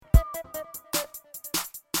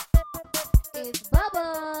It's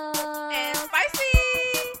Bubba and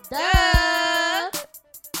Spicy. Duh.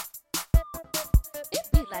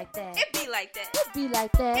 It be like that. It be like that. It be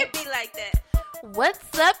like that. It be like that.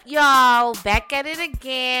 What's up, y'all? Back at it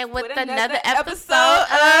again with another episode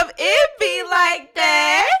of It Be Like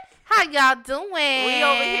That. How y'all doing? We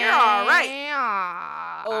over here all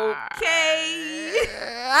right. Okay.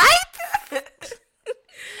 Right?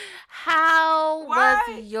 How Why?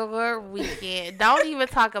 was your weekend? Don't even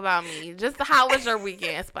talk about me. Just how was your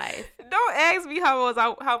weekend, Spice? Don't ask me how was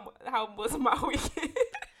my weekend.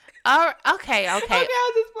 Okay. Okay, I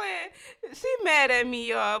was just playing. She mad at me,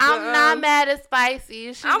 y'all. But, I'm not mad at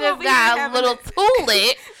Spicy. She I'm just over here got a having little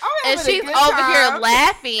toolet, I'm and having a she's good over here time.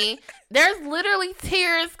 laughing. There's literally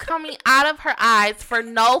tears coming out of her eyes for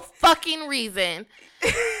no fucking reason.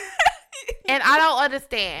 And I don't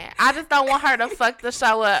understand. I just don't want her to fuck the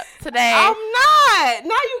show up today. I'm not.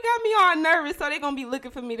 Now you got me all nervous, so they're going to be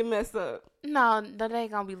looking for me to mess up. No, they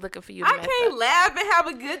ain't gonna be looking for you to I mess can't up. laugh and have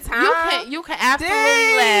a good time. You can absolutely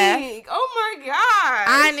laugh. Dang. Oh my gosh.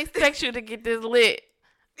 I didn't expect you to get this lit.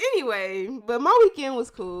 Anyway, but my weekend was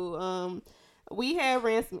cool. We had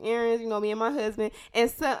ran some errands, me and my husband. And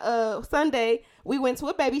Sunday, we went to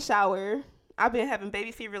a baby shower. I've been having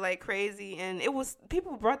baby fever like crazy. And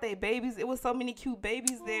people brought their babies. It was so many cute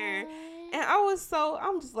babies there. And I'm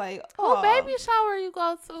just like, Who baby shower you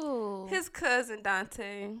go to? His cousin,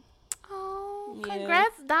 Dante. Oh, Yeah.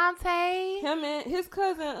 congrats, Dante. Him and his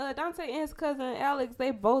cousin, Dante and his cousin, Alex,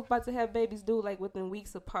 they both about to have babies due like within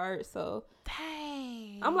weeks apart. So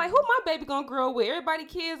Dang. I'm like, who my baby gonna grow with? Everybody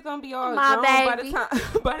kids gonna be all My grown baby.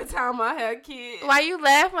 by the time I have kids. Why you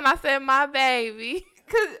laugh when I said my baby?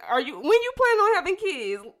 Cause when you plan on having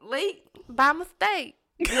kids? Late? By mistake.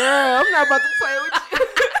 Girl, I'm not about to play with you.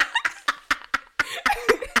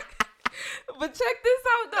 But check this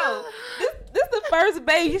out though. This the first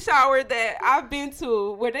baby shower that I've been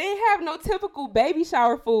to where they didn't have no typical baby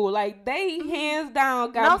shower food. Like they hands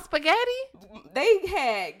down got No spaghetti? They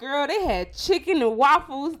had chicken and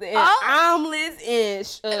waffles and omelets and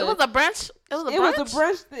It was a brunch. It was a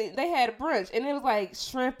brunch thing. They had a brunch and it was like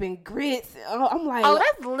shrimp and grits. I'm like, Oh,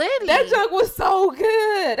 that's litty. that junk was so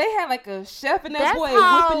good. They had like a chef and that That's boy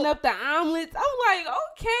how- whipping up the omelets. I'm like,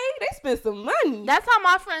 okay, they spent some money. That's how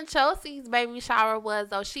my friend Chelsea's baby shower was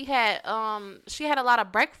though. She had a lot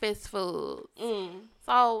of breakfast food.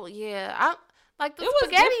 So yeah, I like the It was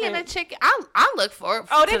spaghetti different. and the chicken. I look forward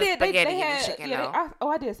Oh, to they the did. spaghetti They had. and the chicken Yeah, though.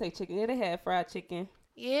 I did say chicken. Yeah, they had fried chicken.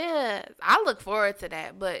 Yeah, I look forward to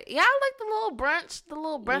that. But yeah, I like the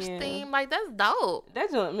little brunch Yeah. theme. Like that's dope.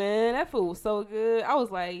 That junk, man, that food was so good. I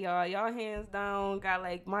was like, y'all hands down got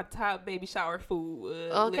like my top baby shower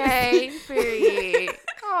food. Okay, period.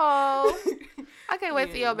 Oh, I can't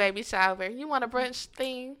wait to Yeah. your baby shower. You want a brunch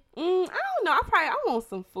theme? I don't know. I want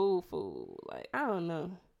some food. Like I don't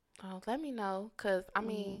know. Oh, let me know, cause I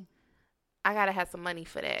mean, I gotta have some money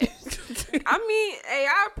for that. I mean, hey,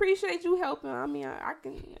 I appreciate you helping. I mean,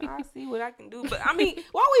 I see what I can do. But I mean,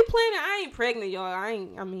 while we planning, I ain't pregnant, y'all.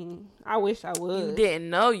 I wish I was. You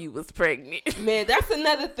didn't know you was pregnant. Man, that's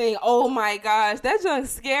another thing. Oh my gosh, that junk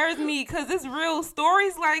scares me because it's real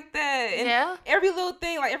stories like that. And Yeah. every little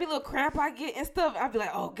thing, like every little cramp I get and stuff, I be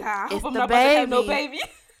like, oh God, I hope It's I'm the not about to have no baby. baby.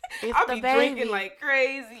 It's I'll the be baby. drinking like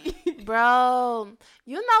crazy. Bro,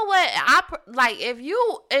 you know what?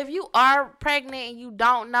 If you are pregnant and you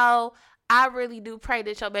don't know, I really do pray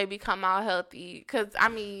that your baby come out healthy. Cause I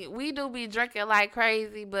mean, we do be drinking like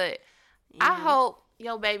crazy, but I hope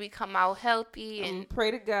your baby come out healthy and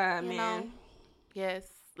Pray to God, you man. know. Yes,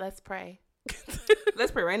 let's pray.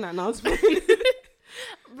 Let's pray right now. No, I'm just praying.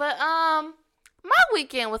 But my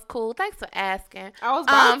weekend was cool. Thanks for asking. I was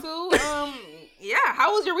about to. Yeah.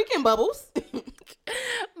 How was your weekend, Bubbles?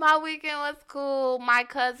 My weekend was cool. My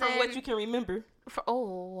cousin. From what you can remember.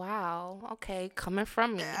 Oh wow. Okay, coming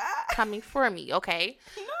from me. Coming for me. Okay.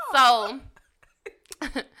 No. So,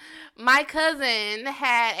 my cousin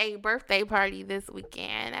had a birthday party this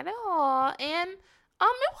weekend at all, and it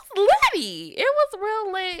was litty. It was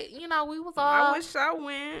real lit. We was all. I wish I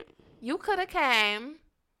went. You could have came,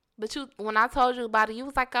 but when I told you about it, you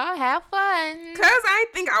was like, "Oh, have fun." Cause I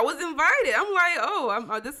didn't think I was invited. I'm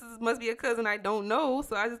like, this must be a cousin I don't know.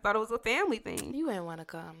 So I just thought it was a family thing. You ain't want to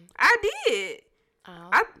come. I did. Oh.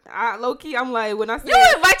 I low key, I'm like, when I said You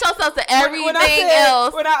invite yourself to everything when I said,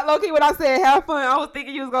 else. when I said have fun, I was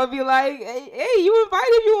thinking you was gonna be like, hey, you invited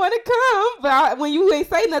if you want to come. But when you ain't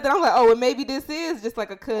say nothing, I'm like, oh, well, maybe this is just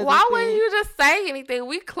like a cousin. Why thing. wouldn't you just say anything?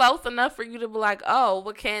 We close enough for you to be like, oh,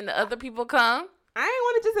 but can the other people come? I ain't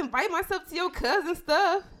want to just invite myself to your cousin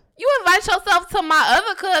stuff. You invite yourself to my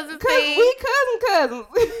other cousin Cause thing. we cousins.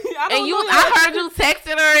 don't know. I heard you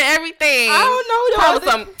texting her and everything. I don't know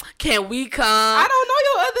your other. Can we come? I don't know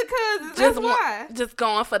your other cousins. That's why. Just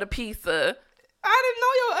going for the pizza. I didn't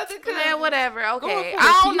know your other cousins. Man, whatever. Okay, for the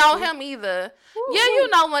I don't know pizza. him either. Ooh, Yeah, you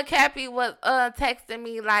know when Cappy was texting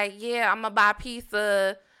me like, yeah, I'm gonna buy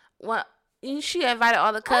pizza. What? She invited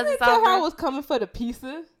all the I cousins didn't tell her I over. was coming for the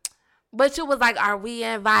pizza. But you was like, are we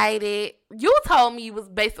invited? You told me you was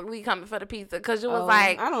basically coming for the pizza because you was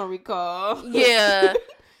like, I don't recall. yeah.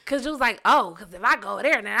 Because you was like, oh, because if I go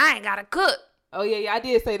there, then I ain't got to cook. Oh, yeah, I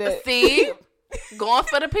did say that. See? Going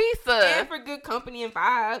for the pizza. And for good company and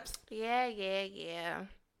vibes. Yeah.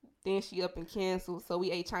 Then she up and canceled, so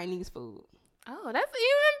we ate Chinese food. Oh, that's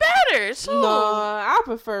even better. Sure. No, I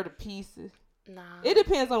prefer the pizza. Nah. It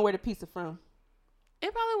depends on where the pizza from.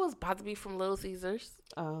 It probably was about to be from Little Caesars.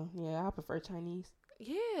 Oh, yeah, I prefer Chinese.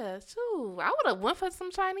 Yeah, too. I would have went for some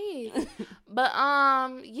Chinese. But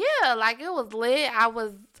yeah, like it was lit. I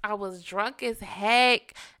was drunk as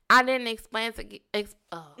heck. I didn't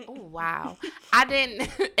wow. I didn't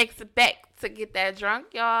expect to get that drunk,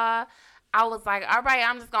 y'all. I was like, all right,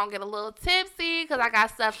 I'm just gonna get a little tipsy because I got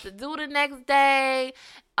stuff to do the next day.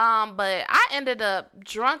 But I ended up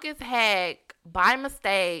drunk as heck by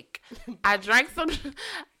mistake. I drank some.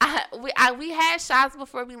 We had shots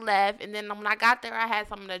before we left, and then when I got there, I had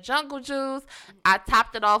some of the jungle juice. I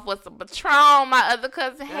topped it off with some Patron. My other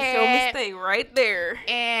cousin had. That's your mistake right there.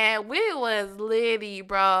 And we was litty,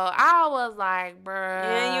 bro. I was like, bro.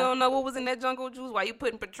 And you don't know what was in that jungle juice? Why you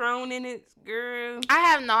putting Patron in it, girl? I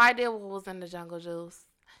have no idea what was in the jungle juice.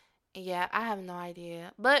 Yeah, I have no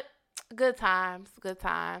idea. But good times. Good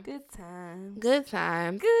times. Good times. Good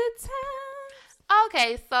times.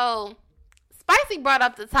 Okay, so Spicy brought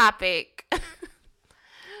up the topic.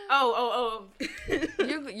 Oh.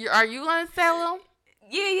 you are you gonna tell him?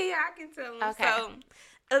 Yeah, I can tell him. Okay.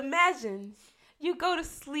 So, imagine you go to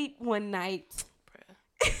sleep one night.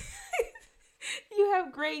 You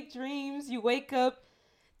have great dreams. You wake up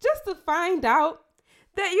just to find out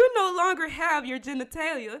that you no longer have your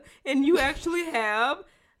genitalia and you actually have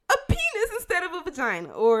a penis instead of a vagina,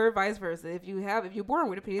 or vice versa. If you're born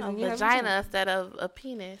with a penis, and you have a vagina instead of a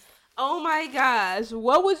penis. Oh my gosh,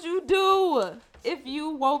 what would you do if you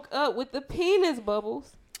woke up with the penis,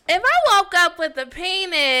 Bubbles? If I woke up with the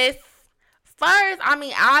penis, first, I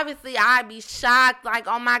mean, obviously, I'd be shocked, like,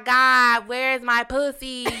 oh my God, where's my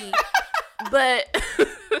pussy? but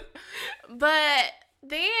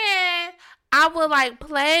then I would like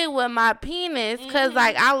play with my penis because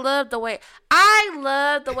like I love the way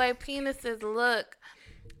penises look.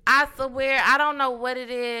 I swear, I don't know what it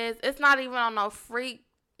is. It's not even on no freak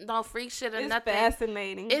shit or nothing. It's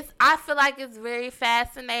fascinating. I feel like it's very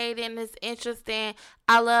fascinating. It's interesting.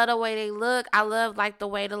 I love the way they look. I love like the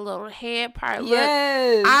way the little head part looks.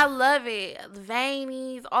 I love it.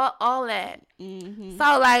 Veinies, all that. Mm-hmm.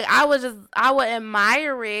 So like I would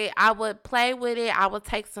admire it. I would play with it. I would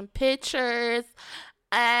take some pictures,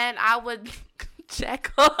 and I would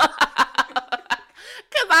check on.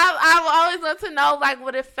 Cause I always want to know like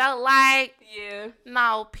what it felt like. Yeah.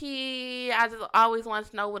 No pee. I just always want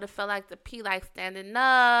to know what it felt like to pee like standing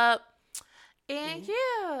up. And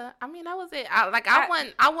yeah, I mean that was it.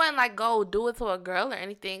 I wouldn't like go do it to a girl or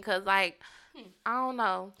anything. Cause like I don't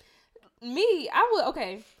know. Me, I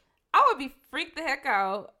would be freaked the heck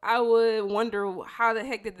out. I would wonder how the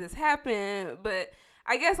heck did this happen, but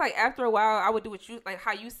I guess like after a while I would do what you like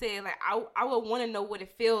how you said, like I would want to know what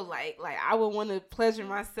it feels like. Like I would want to pleasure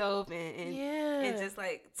myself and just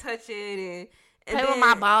like touch it and play with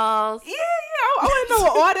my balls. Yeah, I want to know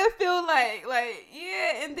what all that feel like. Like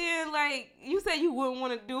yeah, and then like you said you wouldn't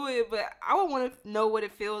want to do it, but I would want to know what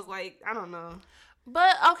it feels like. I don't know.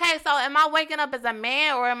 But okay, so am I waking up as a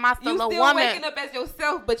man or am I still a woman? You still waking up as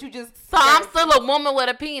yourself, but you just so I'm still a woman with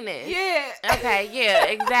a penis. Yeah. Okay. Yeah.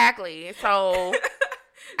 Exactly. So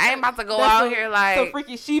I ain't about to go out here like some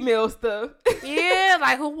freaky she-male stuff. Yeah,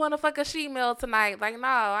 like who want to fuck a she-male tonight? Like no,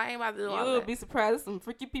 I ain't about to do all that. You would be surprised at some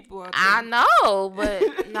freaky people out there. I know,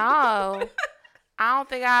 but no, I don't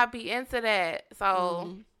think I'd be into that.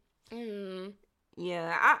 So,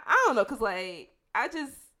 yeah, I don't know, cause like I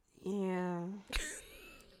just. Yeah.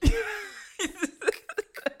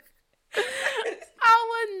 I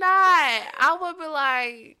would not. I would be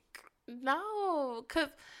like, no, because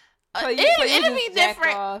it'd be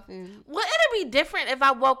different. Well, it'd be different if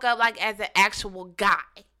I woke up like as an actual guy.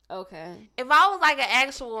 Okay. If I was like an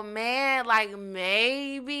actual man, like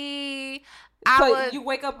maybe you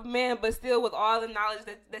wake up a man, but still with all the knowledge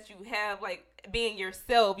that you have, like being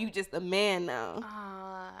yourself, you just a man now.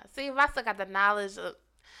 See, if I still got the knowledge of.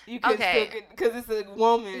 You could Okay. still because it's a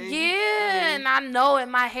woman. Yeah, and I know in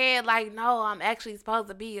my head, like, no, I'm actually supposed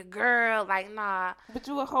to be a girl. Like, nah. But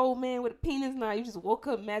you a whole man with a penis now. You just woke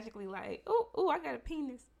up magically like, oh, I got a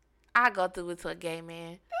penis. I go through it to a gay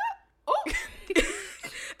man. Oh.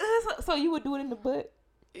 so you would do it in the butt?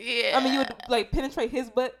 Yeah. I mean, you would like penetrate his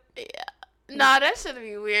butt? Yeah. No, that shouldn't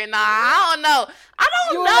be weird. Nah, I don't know. I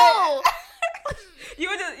You don't would know.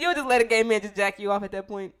 you would just let a gay man just jack you off at that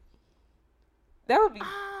point. That would be,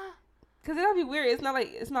 cause that'd be weird. It's not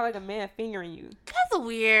like a man fingering you. That's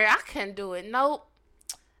weird. I couldn't do it. Nope.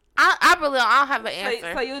 I really don't have an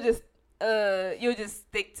answer. So you'll just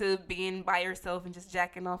stick to being by yourself and just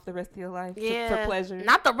jacking off the rest of your life for pleasure.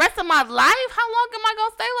 Not the rest of my life. How long am I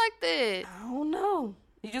gonna stay like this? I don't know.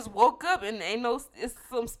 You just woke up and it's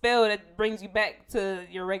some spell that brings you back to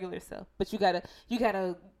your regular self. But you gotta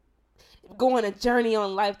go on a journey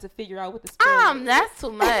on life to figure out what the spell is. That's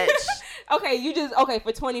too much. Okay,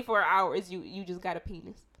 for 24 hours you just got a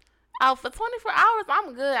penis. Oh, for 24 hours,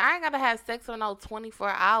 I'm good. I ain't gotta have sex for no 24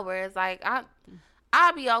 hours. Like,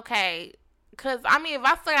 I'll be okay. Cause I mean, if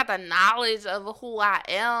I still got the knowledge of who I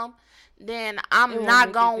am, then I'm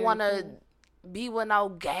not gonna wanna be with no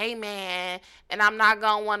gay man, and I'm not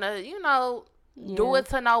gonna wanna, do it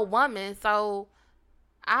to no woman. So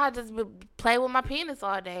I just play with my penis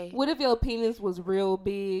all day. What if your penis was real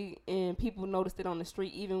big and people noticed it on the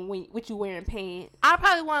street, even with you wearing pants? I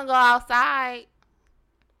probably want to go outside.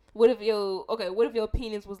 What if your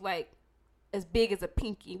penis was like as big as a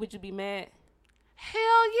pinky? Would you be mad?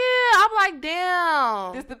 Hell yeah! I'm like,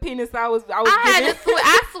 damn. This the penis I was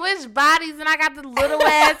I switched bodies and I got the little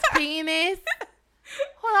ass penis.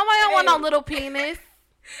 Hold on, I don't want no little penis.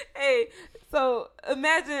 Hey, so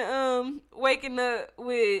imagine waking up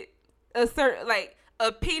with a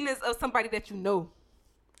penis of somebody that you know.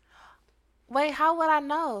 Wait, how would I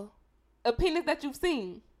know? A penis that you've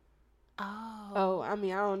seen. Oh, I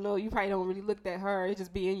mean, I don't know. You probably don't really look that hard. It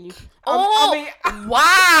just be in you.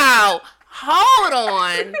 Wow. Hold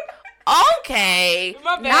on. Okay.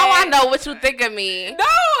 My bad. Now I know what you think of me. No,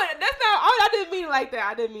 that's not. I didn't mean like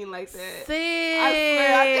that. Sick.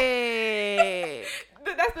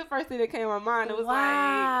 That's the first thing that came to my mind. It was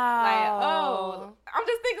wow. I'm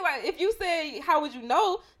just thinking like, if you say, how would you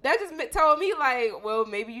know? That just told me like, well,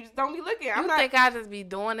 maybe you just don't be looking. You think I just be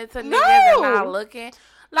doing it to No. niggas and not looking?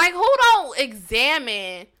 Like, who don't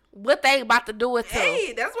examine what they about to do it to?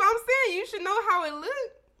 Hey, that's what I'm saying. You should know how it look.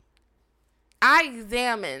 I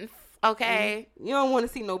examine, okay? You don't want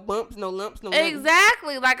to see no bumps, no lumps, no nothing.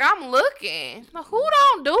 Exactly. Like, I'm looking. Now, who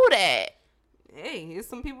don't do that? Hey, there's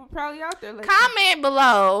some people probably out there like Comment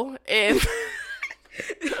below if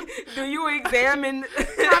do you examine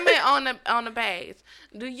comment on the page.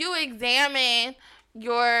 Do you examine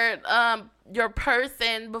your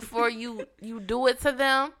person before you do it to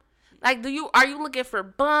them? Like, are you looking for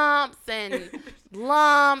bumps and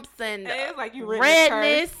lumps and it's like you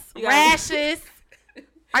redness, rashes?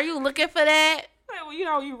 Are you looking for that? Well,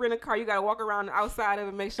 you rent a car, you gotta walk around outside of it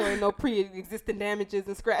and make sure there's no pre-existing damages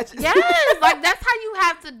and scratches. Yes, like that's how you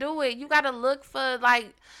have to do it. You gotta look for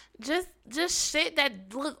like just shit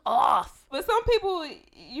that look off. But some people,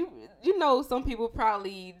 some people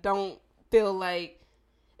probably don't feel like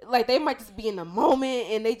they might just be in the moment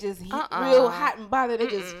and they just real hot and bothered. They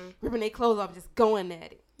just ripping their clothes off, just going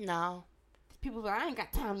at it. No. People like, I ain't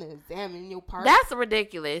got time to examine your part. That's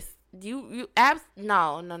ridiculous.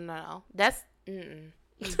 No. That's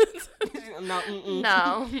No.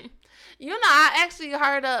 No. I actually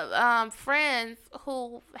heard of friends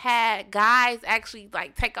who had guys actually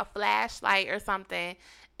like take a flashlight or something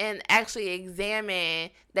and actually examine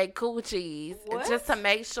their coochies just to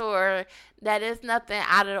make sure that it's nothing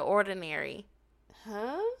out of the ordinary.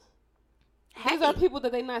 Huh? Hey. These are people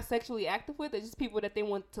that they're not sexually active with. They're just people that they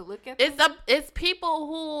want to look at. It's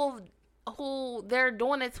people who they're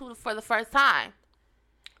doing it to for the first time.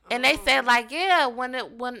 And they said, like, yeah,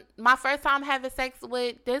 when my first time having sex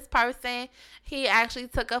with this person, he actually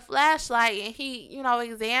took a flashlight and he,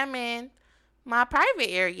 examined my private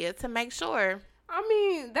area to make sure. I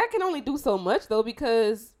mean, that can only do so much, though,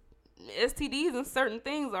 because STDs and certain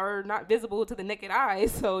things are not visible to the naked eye.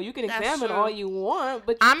 So you can examine all you want.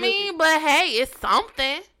 But but hey, it's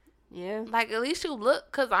something. Yeah. Like, at least you look,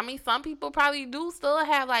 because, some people probably do still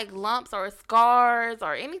have, like, lumps or scars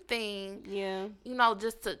or anything. Yeah.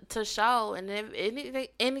 Just to show. And if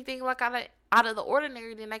anything like out of the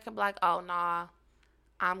ordinary, then they can be like, oh, nah,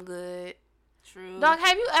 I'm good. True. Dog,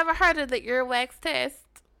 have you ever heard of the earwax test?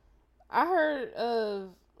 I heard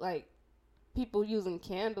of, like, people using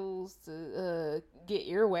candles to get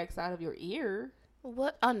earwax out of your ear.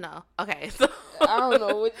 What? Oh, no. Okay. So I don't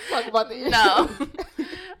know what you talk about the ear. No.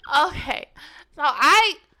 Okay. So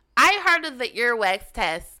I heard of the earwax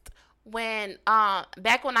test when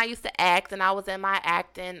back when I used to act and I was in my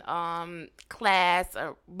acting class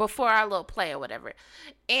or before our little play or whatever.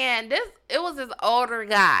 And it was this older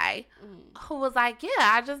guy who was like, "Yeah,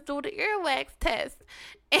 I just do the earwax test."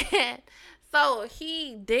 And so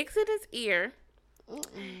he digs in his ear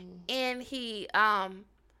and he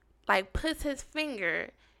like puts his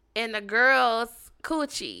finger in the girl's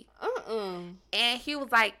coochie. And he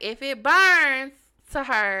was like, if it burns to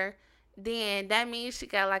her, then that means she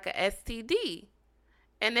got like a STD.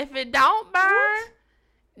 And if it don't burn,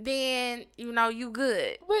 then you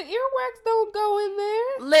good. But earwax don't go in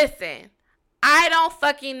there. Listen, I don't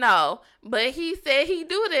fucking know, but he said he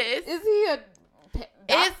do this. Is he a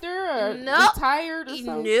doctor or Nope. retired or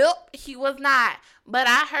something? Nope, he was not. But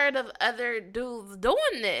I heard of other dudes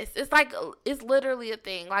doing this. It's like it's literally a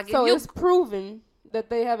thing. Like So if you, it's proven that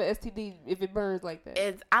they have an STD if it burns like that.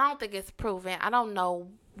 I don't think it's proven. I don't know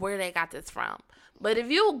where they got this from. But if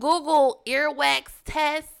you Google earwax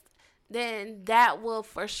test, then that will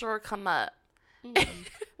for sure come up.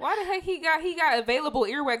 Why the heck he got available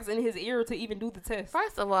earwax in his ear to even do the test?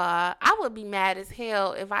 First of all, I would be mad as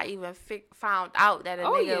hell if I even found out that a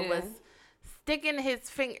nigga was sticking his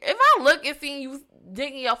finger. If I look and see you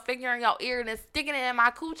digging your finger in your ear and then sticking it in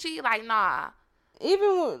my coochie, like, nah.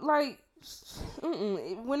 Even like,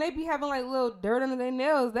 when they be having like little dirt under their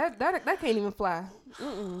nails, that can't even fly.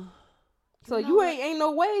 So you ain't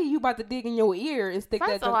no way you about to dig in your ear and stick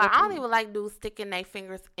First that. of all, I don't even like dudes sticking their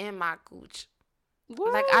fingers in my cooch.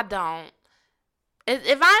 What? Like, I don't.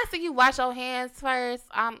 If I see you wash your hands first,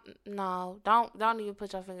 no, don't even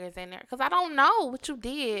put your fingers in there because I don't know what you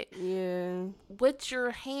did. Yeah. With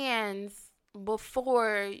your hands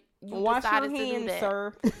before you wash decided your to hands, do that.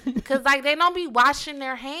 sir. Because like they don't be washing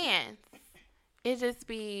their hands. It just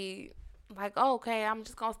be like, oh, okay, I'm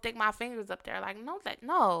just gonna stick my fingers up there. Like,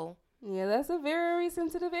 no. Yeah, that's a very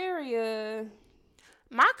sensitive area.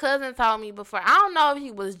 My cousin told me before, I don't know if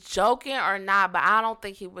he was joking or not, but I don't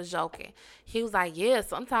think he was joking. He was like, yeah,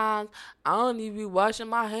 sometimes I don't even be washing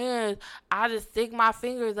my hands. I just stick my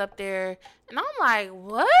fingers up there. And I'm like,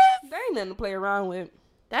 what? That ain't nothing to play around with.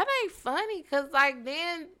 That ain't funny because, like,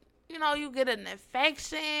 then, you get an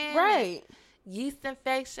infection. Right. Yeast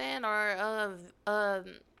infection or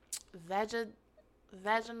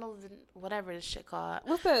vaginal, whatever this shit called.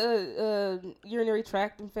 What's the urinary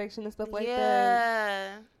tract infection and stuff like that?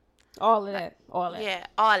 Yeah. All of that. Yeah,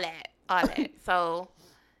 all that. So,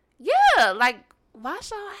 yeah, like, wash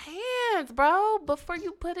your hands, bro, before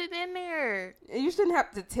you put it in there. You shouldn't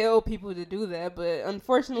have to tell people to do that, but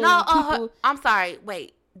unfortunately, No, people... I'm sorry.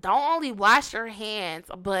 Wait, don't only wash your hands,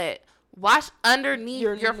 but wash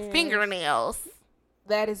underneath your fingernails.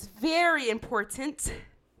 That is very important.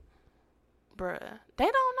 Bruh, they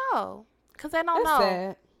don't know. Because they don't That's know.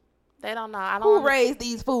 sad. They don't know. Who raised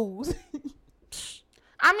these fools?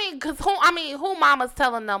 I mean, who mama's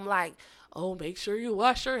telling them, like, oh, make sure you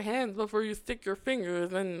wash your hands before you stick your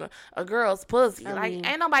fingers in a girl's pussy.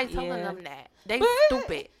 Ain't nobody telling them that. They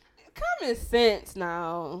stupid. Common sense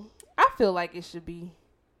now. I feel like it should be.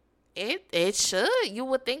 It should. You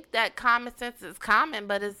would think that common sense is common,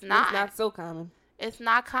 but it's not. It's not so common. It's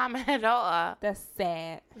not common at all. That's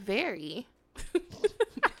sad. Very.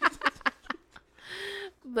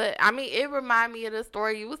 But, I mean, it reminded me of the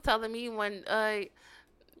story you was telling me when...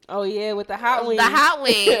 oh, yeah, with the hot wings. The hot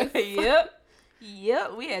wings.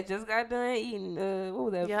 Yep. We had just got done eating, what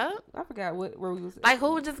was that? Yep. I forgot where we was. Like,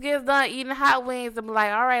 who just gets done eating hot wings and be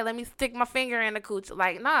like, all right, let me stick my finger in the cooch.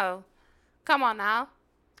 Like, no. Come on now.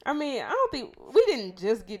 I mean, I don't think... We didn't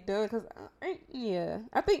just get done because...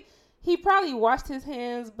 I think he probably washed his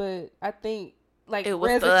hands, but I think... Like it was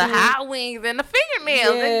residue. the hot wings and the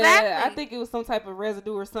fingernails. Yeah, exactly. I think it was some type of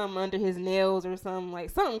residue or something under his nails or something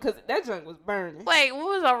because that junk was burning. Wait, what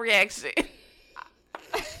was our reaction? I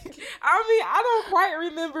mean, I don't quite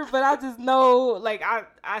remember, but I just know, like, I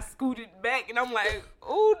scooted back and I'm like,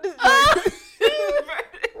 oh, this junk.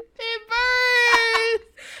 It burns.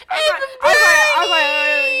 I was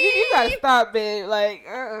like, you gotta stop, babe. Like,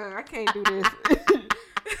 I can't do this.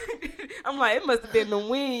 I'm like, it must have been the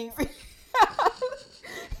wings.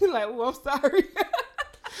 He's like, oh, I'm sorry.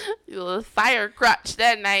 You was fire crotch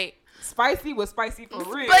that night. Spicy was spicy for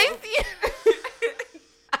real. Spicy.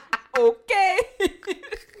 Okay.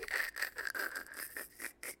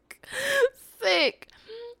 Sick.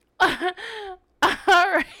 All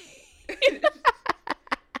right.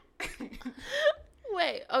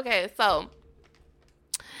 Wait, okay, so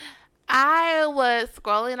I was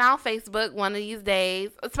scrolling on Facebook one of these days.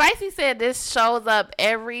 Spicy said this shows up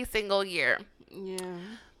every single year. Yeah.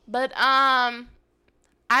 But I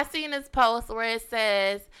I seen this post where it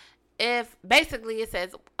says if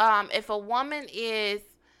a woman is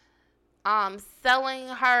selling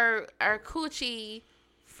her coochie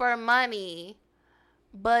for money,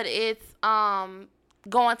 but it's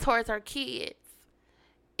going towards her kids,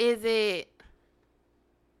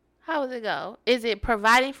 how does it go? Is it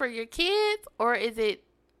providing for your kids, or is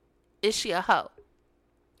she a hoe?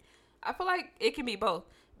 I feel like it can be both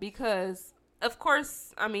because, of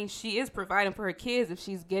course, I mean, she is providing for her kids if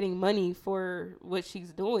she's getting money for what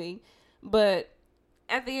she's doing. But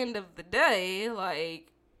at the end of the day, like,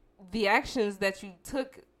 the actions that you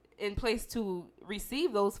took in place to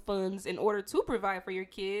receive those funds in order to provide for your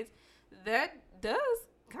kids, that does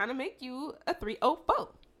kind of make you a 304.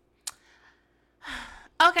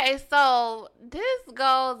 Okay, so this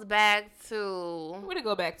goes back to... Where'd it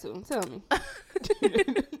go back to? Tell me.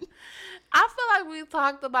 I feel like we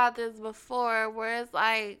talked about this before, where it's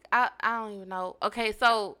like, I don't even know. Okay,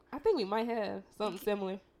 so... I think we might have something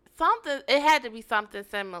similar. It had to be something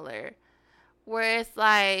similar, where it's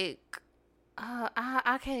like,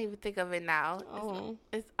 I can't even think of it now. Oh.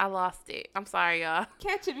 I lost it. I'm sorry, y'all.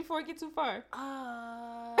 Catch it before it gets too far.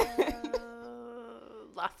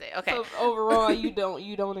 Lost it. Okay. So overall, you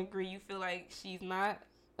don't agree. You feel like she's not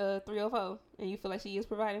a 304, and you feel like she is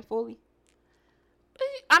providing fully.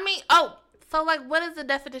 I mean, so like, what is the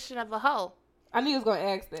definition of a hoe? I knew you was gonna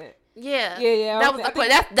ask that. Yeah. Yeah. That was the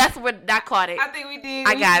question. That's where I caught it. I think we did.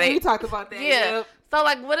 I got it. We talked about that. Yeah. Yep. So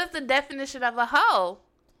like, what is the definition of a hoe?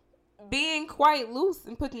 Being quite loose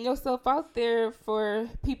and putting yourself out there for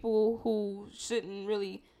people who shouldn't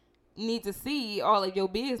really need to see all of your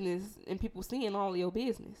business, and people seeing all of your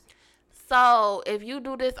business. So if you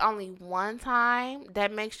do this only one time,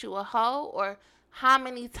 that makes you a hoe, or how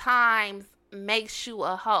many times makes you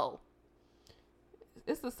a hoe?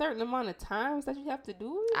 It's a certain amount of times that you have to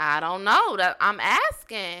do it. I don't know. That I'm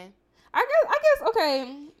asking. I guess.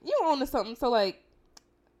 Okay, you on to something. So like,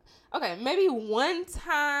 okay, maybe one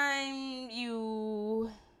time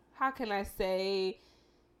how can I say,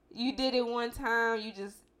 you did it one time. You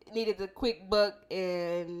just needed a quick buck,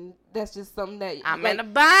 and that's just something that I'm like, in a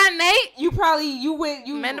bind, Nate. You I'm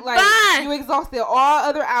in a bind. You exhausted all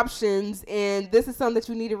other options, and this is something that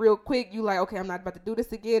you needed real quick. You like, okay, I'm not about to do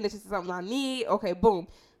this again. This is something I need. Okay, boom.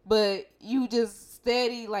 But you just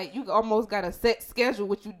steady, like, you almost got a set schedule.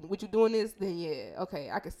 What you doing this? Then yeah,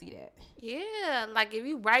 okay, I can see that. Yeah, like if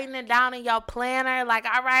you writing it down in your planner, like,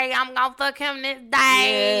 all right, I'm gonna fuck him this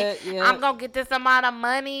day. Yeah. I'm gonna get this amount of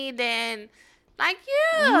money. Then, like,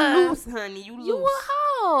 yeah, You loose, honey. You loose. You a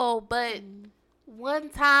hoe, but one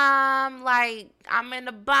time, like, I'm in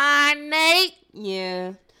the bind, Nate.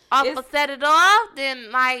 Yeah. I'll set it off,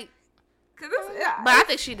 then, like, But I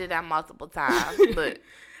think she did that multiple times. But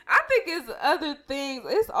I think it's other things.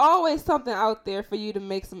 It's always something out there for you to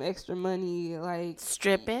make some extra money, like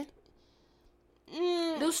stripping.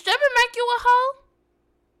 Do stripping make you a hoe?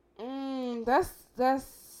 That's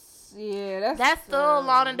still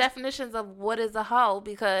along the definitions of what is a hoe,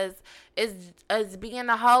 because is being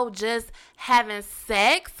a hoe just having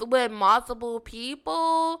sex with multiple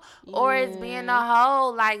people, or is being a hoe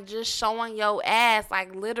like just showing your ass,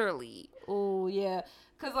 like, literally? Oh yeah,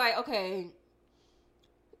 cause like, okay,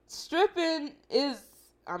 stripping is,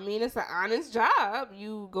 I mean, it's an honest job.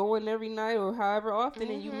 You go in every night or however often,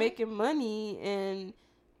 and you making money, and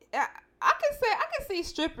I can see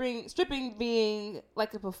stripping being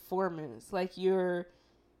like a performance, like you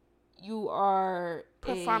are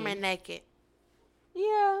Performing naked.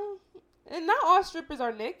 Yeah, and not all strippers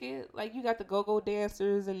are naked. Like, you got the go-go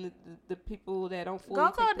dancers and the people that don't fully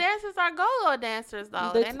Go-go dancers are go-go dancers,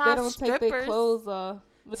 though. They They're not don't strippers. take their clothes off.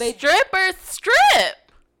 But Strippers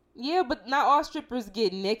strip. Yeah, but not all strippers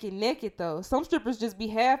get naked though. Some strippers just be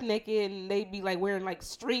half naked and they be like wearing like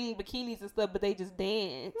string bikinis and stuff, but they just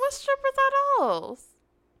dance. What strippers are those?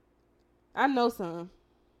 I know some.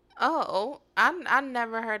 Oh, I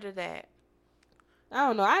never heard of that. I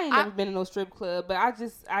don't know. I ain't never been in no strip club, but I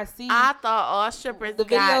see. I thought all strippers the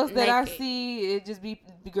got videos that I naked. see, it just be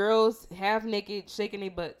the girls half naked shaking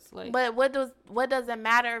their butts. Like, But what does it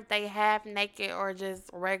matter if they half naked or just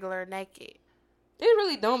regular naked? it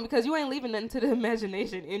really don't, because you ain't leaving nothing to the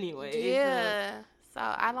imagination anyway. Yeah. So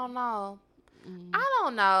I don't know. I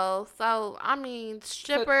don't know. So I mean,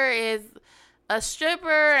 a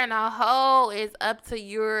stripper and a hoe is up to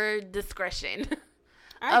your discretion.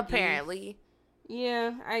 Apparently.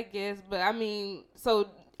 Yeah, I guess. But I mean, so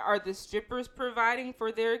are the strippers providing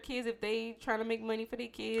for their kids if they trying to make money for their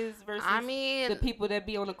kids versus the people that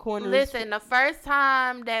be on the corner? Listen, the first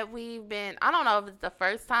time that we've been, I don't know if it's the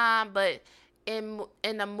first time, but in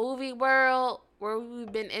the movie world, where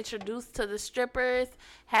we've been introduced to the strippers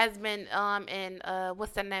has been in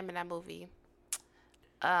what's the name of that movie?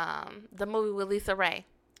 The movie with Lisa Ray.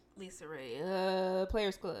 Lisa Ray.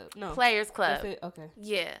 Players Club. No. Players Club. That's it? Okay.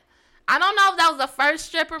 Yeah. I don't know if that was the first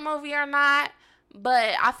stripper movie or not,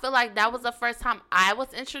 but I feel like that was the first time I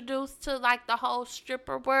was introduced to like the whole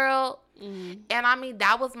stripper world. Mm-hmm. And I mean,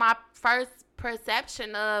 that was my first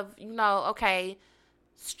perception of, okay,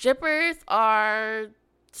 strippers are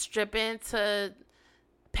stripping to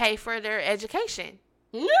pay for their education.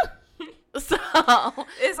 So,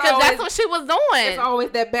 because that's what she was doing. It's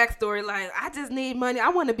always that backstory, like, I just need money. I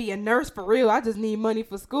want to be a nurse for real. I just need money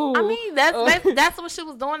for school. I mean, that's what she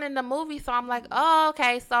was doing in the movie. So I'm like, oh,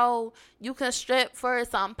 okay, so you can strip for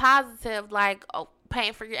something positive, like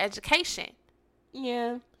paying for your education.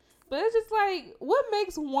 Yeah. But it's just like, what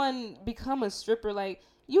makes one become a stripper? Like,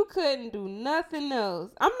 you couldn't do nothing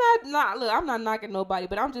else. I'm not knocking nobody,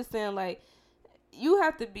 but I'm just saying, like, you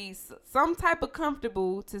have to be some type of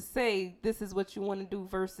comfortable to say this is what you want to do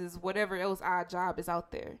versus whatever else odd job is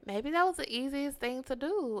out there. Maybe that was the easiest thing to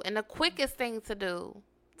do and the quickest thing to do,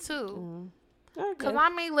 too. Because, I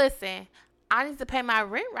mean, listen, I need to pay my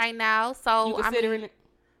rent right now. So, you considering it?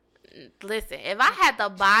 Listen, if I had the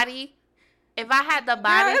body for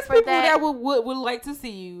people that would like to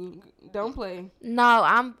see you. Don't play. No,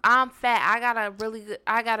 I'm fat. I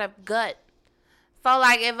got a gut. So,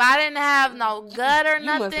 like, if I didn't have no gut or You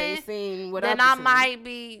nothing, must ain't seen what then I've I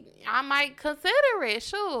seen. might consider it.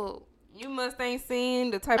 Shoot. You must ain't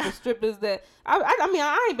seen the type of strippers that I mean,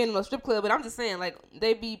 I ain't been in a strip club, but I'm just saying, like,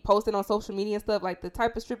 they be posting on social media and stuff, like the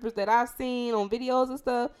type of strippers that I've seen on videos and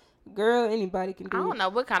stuff. Girl, anybody can do. I don't know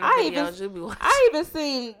what kind of videos you be watching. I even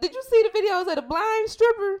seen. Did you see the videos of the blind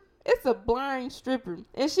stripper? It's a blind stripper,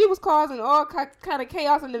 and she was causing all kind of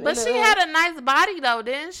chaos in the. But she had a nice body though,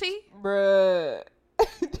 didn't she? Bruh.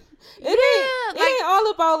 It ain't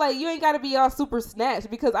all about, like, you ain't gotta be all super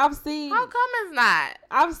snatched, because I've seen. How come it's not?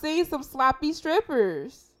 I've seen some sloppy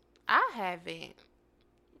strippers. I haven't.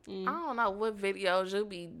 I don't know what videos you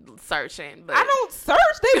be searching, but I don't search.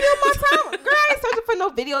 They be on my time. Girl, I ain't searching for no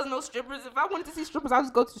videos, no strippers. If I wanted to see strippers, I'll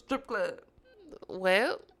just go to the strip club.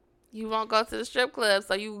 Well, you won't go to the strip club,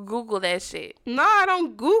 so you Google that shit. No, I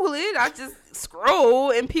don't Google it. I just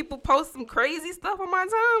scroll and people post some crazy stuff on my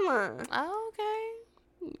timeline. Oh, okay.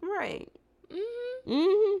 Right.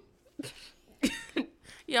 You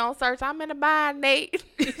don't search. I'm in a bind, Nate.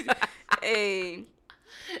 Hey.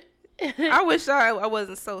 I wish I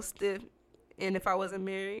wasn't so stiff, and if I wasn't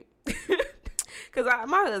married. Because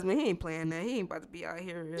my husband, he ain't playing that. He ain't about to be out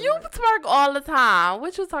here. You twerk all the time.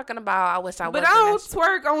 What you talking about? I wish I wasn't. But I don't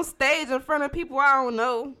twerk on stage in front of people I don't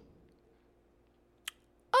know.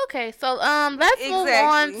 Okay, so let's move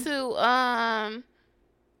on to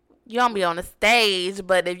you don't be on the stage,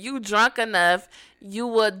 but if you drunk enough, you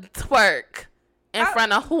would twerk in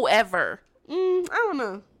front of whoever. I don't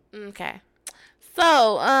know. Okay.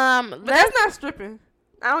 So, but that's not stripping.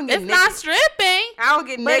 I don't get it's naked. not stripping. I don't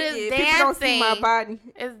get but naked. It's People don't see my body.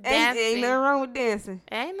 It's dancing. Ain't nothing wrong with dancing.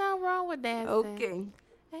 Ain't nothing wrong with dancing. Okay.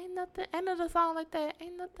 Ain't another song like that.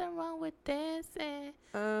 Ain't nothing wrong with dancing.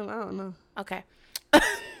 I don't know. Okay.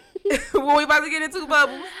 What we about to get into,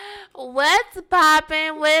 Bubbles? What's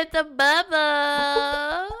popping with the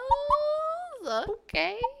bubbles?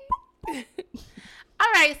 Okay.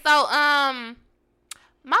 All right. So,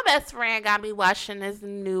 my best friend got me watching this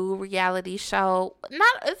new reality show.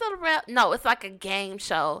 It's like a game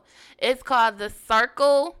show. It's called The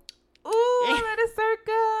Circle. Ooh, I love The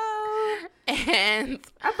Circle. And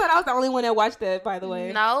I thought I was the only one that watched that, by the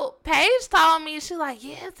way. No, Paige told me, she's like,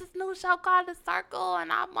 yeah, it's this new show called The Circle,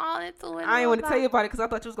 and I'm all into it. I didn't want to tell you about it because I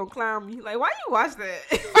thought you was going to clown me. Like, why you watch that?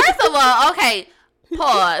 First of all, okay,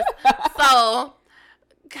 pause. So,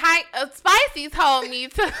 Spicy told me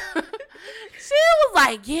to. She was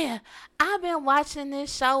like, yeah, I've been watching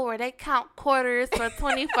this show where they count quarters for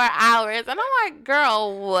 24 hours. And I'm like,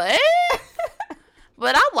 girl, what?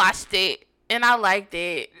 But I watched it, and I liked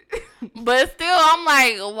it. But still, I'm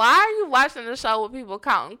like, why are you watching the show with people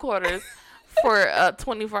counting quarters for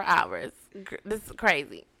 24 hours? This is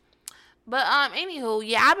crazy. But, anywho,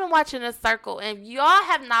 yeah, I've been watching The Circle. And if y'all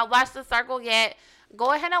have not watched The Circle yet,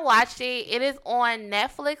 go ahead and watch it. It is on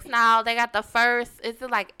Netflix now. They got the first, is it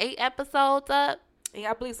like 8 episodes up?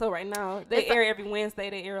 Yeah, I believe so right now. They air every Wednesday.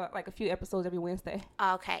 They air like a few episodes every Wednesday.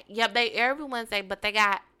 Okay. Yep, they air every Wednesday, but they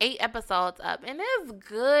got 8 episodes up. And it's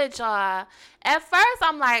good, y'all. At first,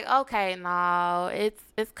 I'm like, okay, no,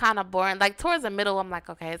 it's kind of boring. Like, towards the middle, I'm like,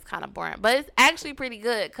 okay, it's kind of boring. But it's actually pretty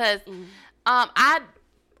good because I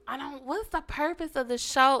don't, what's the purpose of the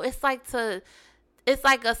show? It's like it's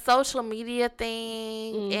like a social media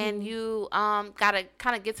thing, and you gotta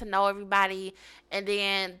kind of get to know everybody, and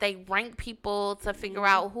then they rank people to figure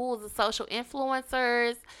out who's the social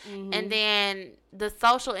influencers, and then the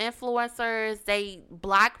social influencers, they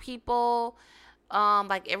block people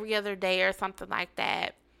like every other day or something like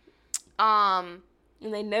that. And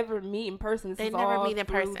they never meet in person. They never meet in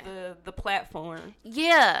person. The platform.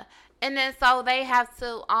 Yeah. And then so they have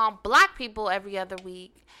to block people every other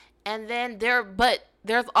week. And then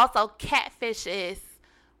there's also catfishes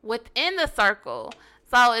within the circle.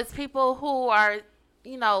 So it's people who are,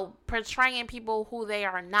 portraying people who they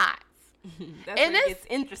are not. That's when it gets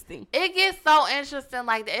interesting. It gets so interesting.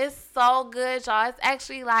 Like, it's so good, y'all. It's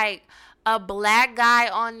actually like a black guy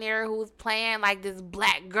on there who's playing like this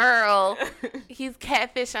black girl. He's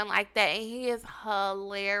catfishing like that, and he is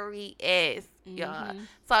hilarious, y'all.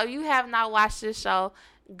 So if you have not watched this show,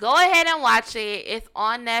 go ahead and watch it. It's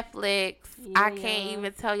on Netflix. Yeah, I can't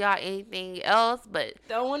even tell y'all anything else, but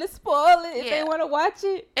don't want to spoil it if they want to watch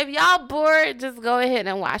it. If y'all bored, just go ahead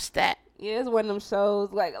and watch that. Yeah, it's one of them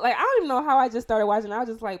shows. Like I don't even know how I just started watching. I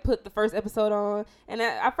just like put the first episode on, and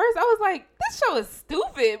at first I was like, "This show is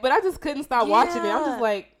stupid," but I just couldn't stop watching it. I'm just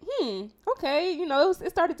like, okay, it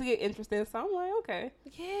started to get interesting. So I'm like, okay,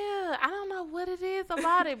 yeah, I don't know what it is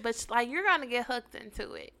about it, but like you're gonna get hooked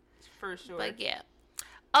into it for sure. But yeah.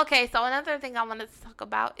 Okay, so another thing I wanted to talk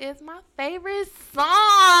about is my favorite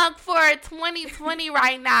song for 2020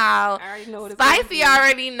 right now. I already know what it's Spicy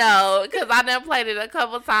already know, because I done played it a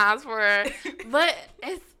couple times for her. But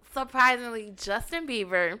it's surprisingly Justin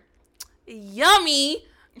Bieber. Yummy.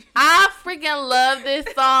 I freaking love this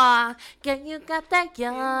song. Yeah, you got that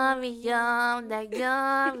yummy, yum, that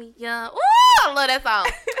yummy, yum. Ooh, I love that song.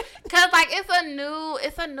 Cause like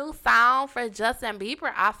it's a new sound for Justin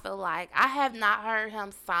Bieber. I feel like I have not heard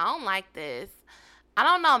him sound like this. I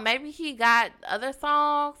don't know. Maybe he got other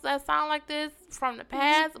songs that sound like this from the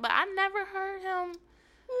past, but I never heard him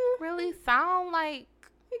really sound like.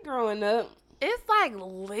 He growing up. It's like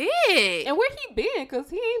lit. And where he been?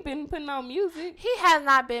 Cause he ain't been putting out music. He has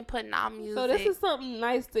not been putting out music. So this is something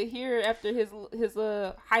nice to hear after his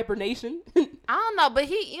hibernation. I don't know, but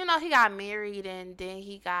he got married, and then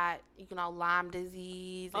he got Lyme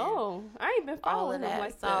disease. And I ain't been following all of that.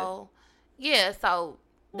 like so yeah, so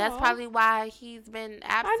that's probably why he's been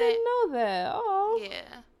absent. I didn't know that.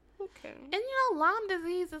 Yeah. Okay. And Lyme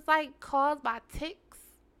disease is like caused by ticks.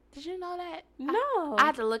 Did you know that? No. I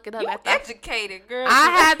had to look it up. Educated, girl. I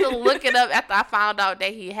had to look it up after I found out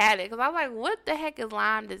that he had it, because I was like, what the heck is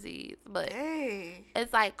Lyme disease? But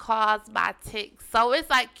it's like caused by ticks. So it's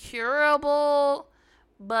like curable,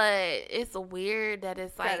 but it's weird that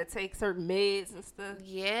it's like. Gotta take certain meds and stuff.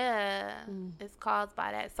 Yeah. It's caused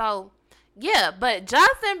by that. So, yeah, but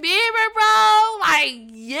Justin Bieber, bro, like,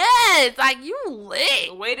 yes, like, you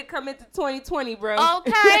lit. Way to come into 2020, bro.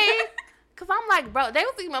 Okay. Because I'm like, bro, they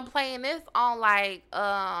was even playing this on, like,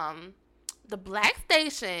 the black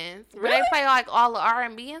stations. Where they play, like, all the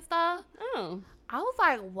R&B and stuff. Oh. I was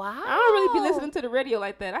like, wow. I don't really be listening to the radio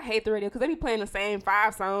like that. I hate the radio because they be playing the same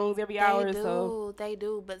 5 songs every hour or so. They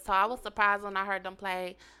do. But so I was surprised when I heard them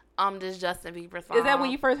play this Justin Bieber song. Is that when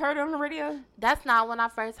you first heard it on the radio? That's not when I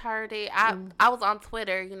first heard it. I was on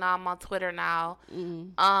Twitter. I'm on Twitter now.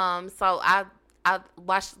 So I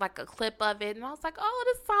watched like a clip of it, and I was like, oh,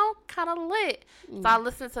 this song kind of lit. So I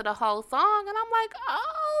listened to the whole song, and I'm like,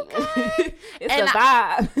 oh, okay. It's a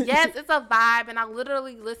vibe. Yes, it's a vibe, and I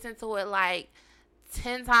literally listened to it like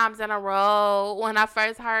 10 times in a row when I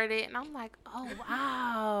first heard it, and I'm like, oh,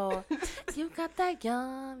 wow. You got that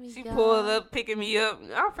yummy. She pulled up, picking me up.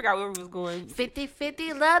 I forgot where we was going.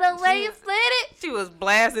 50-50, love the way you split it. She was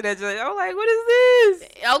blasting that joint. I was like, what is this?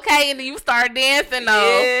 Okay, and then you start dancing,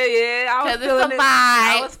 though. Yeah. I was feeling it.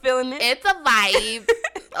 I was feeling it. It's a vibe.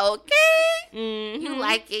 Okay. Mm-hmm. You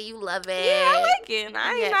like it. You love it. Yeah, I like it.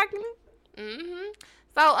 I ain't knocking it. Mm-hmm.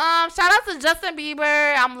 So, shout out to Justin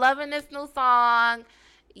Bieber. I'm loving this new song.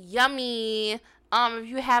 Yummy. If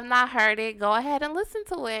you have not heard it, go ahead and listen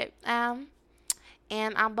to it. And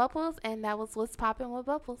I'm Bubbles, and that was What's Poppin' with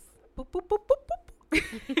Bubbles. Boop, boop, boop, boop,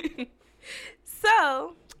 boop.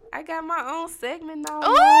 So, I got my own segment now.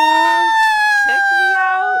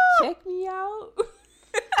 Check me out.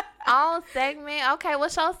 Own segment. Okay,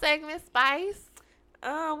 what's your segment, Spice?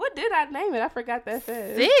 What did I name it? I forgot that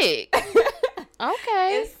fast. Sick.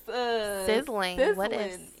 Okay. It's sizzling. What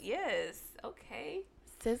ifs? Yes. Okay.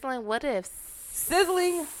 Sizzling what ifs.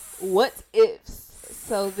 Sizzling what ifs.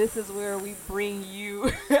 So this is where we bring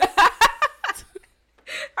you.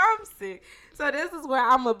 I'm sick. So this is where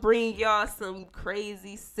I'm gonna bring y'all some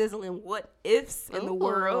crazy sizzling what ifs in the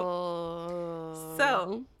world.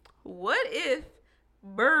 So, what if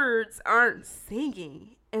birds aren't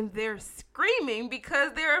singing and they're screaming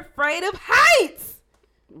because they're afraid of heights.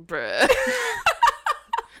 Bruh.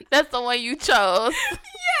 That's the one you chose.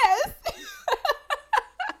 Yes.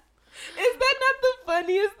 Is that not the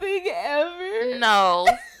funniest thing ever? No.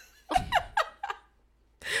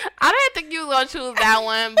 I didn't think you was going to choose that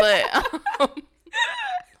one, but...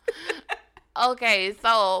 okay,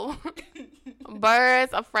 so...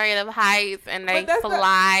 birds afraid of heights and they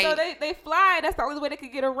fly. So they fly. That's the only way they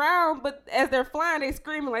could get around. But as they're flying, they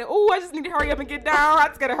screaming like, "Oh, I just need to hurry up and get down. I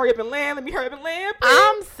just gotta hurry up and land. Let me hurry up and land." Please.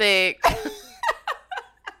 I'm sick. And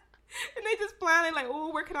they just flying. They like,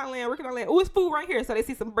 "Oh, where can I land? Where can I land? Oh, it's food right here." So they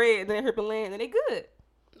see some bread and then they hurry up and land and they good.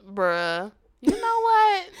 Bruh. You know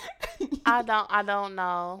what? I don't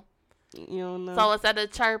know. You don't know. So instead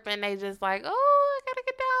of chirping, they just like, "Oh, I gotta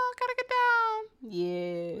get down. Gotta get down."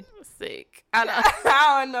 Yeah. Sick. I don't.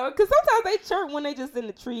 I don't know. Because sometimes they chirp when they just in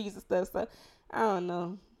the trees and stuff. So I don't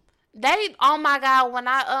know. Oh my God, when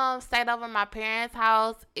I stayed over at my parents'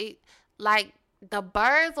 house, it like the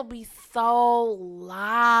birds will be so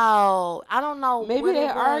loud. I don't know. Maybe what they're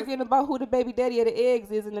it was. arguing about who the baby daddy of the eggs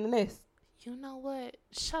is in the nest. You know what?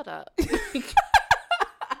 Shut up.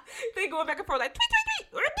 They going back and forth like tweet, tweet,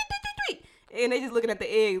 tweet, or tweet, tweet, tweet, tweet. And they just looking at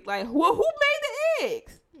the eggs like, well, who made the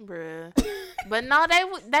eggs? Bruh. But no, they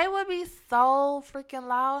would be so freaking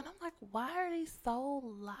loud. I'm like, why are they so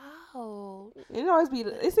loud? It always be.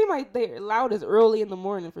 It seems like they're loud as early in the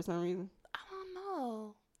morning for some reason. I don't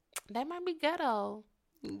know. They might be ghetto.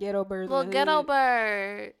 Ghetto birds. Little in the ghetto hood.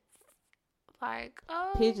 birds. Like,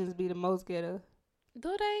 oh. Pigeons be the most ghetto.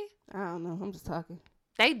 Do they? I don't know. I'm just talking.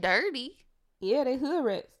 They dirty. Yeah, they hood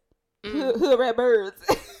rats. Mm. Hood rat birds.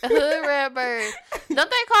 Hood rat birds. Don't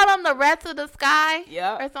they call them the rats of the sky?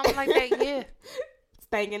 Yeah. Or something like that? Yeah.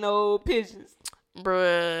 Stinking old pigeons.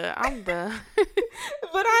 Bruh, I'm done.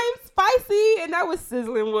 But I'm spicy, and that was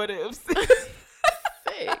sizzling what ifs. Sick.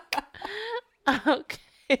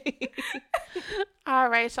 Okay. All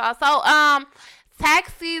right, y'all. So,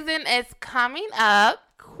 tax season is coming up.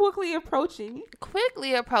 Quickly approaching.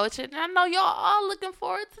 And I know y'all all looking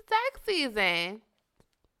forward to tax season.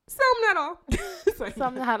 Some, not all.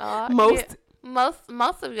 Some, not all. Most. Yeah,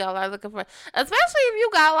 most of y'all are looking for, especially if you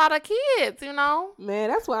got a lot of kids, you know. Man,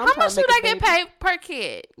 that's why I'm How trying much to do make they a get baby. paid per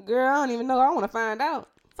kid? Girl, I don't even know. I want to find out.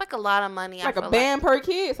 It's like a lot of money. It's like I a feel band per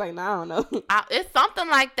kid. It's like, I don't know. It's something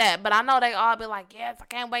like that, but I know they all be like, yes, I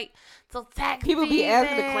can't wait till tax People season. be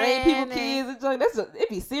asking to claim people and- kids and junk. It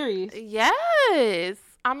be serious. Yes,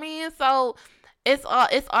 I mean, so it's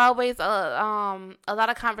always a lot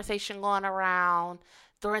of conversation going around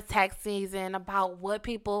during tax season about what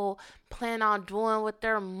people plan on doing with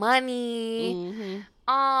their money. Mm-hmm.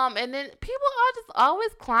 And then people are just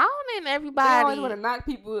always clowning They everybody. always want to knock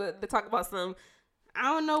people to talk about some. I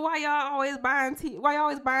don't know why y'all always buying TVs. What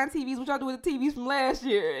y'all do with the TVs from last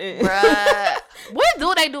year? Bruh. What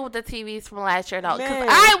do they do with the TVs from last year though? Because Man.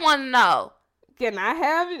 I want to know. Can I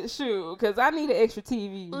have it? Shoot, because I need an extra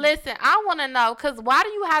TV. Listen, I want to know, because why do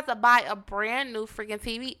you have to buy a brand new freaking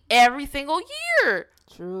TV every single year?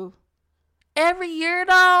 True. Every year,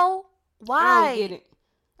 though? Why?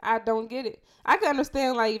 I don't get it. I can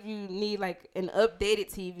understand, like, if you need, like, an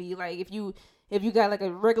updated TV. Like, if you got, like,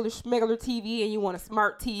 a regular schmegular TV and you want a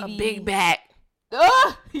smart TV. A big back.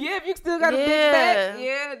 Yeah, if you still got a big back.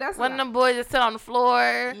 Yeah, that's One of them boys that sit on the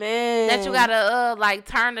floor. Man. That you got to, like,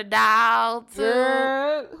 turn the dial to.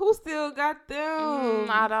 Girl, who still got them?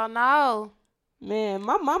 I don't know. Man,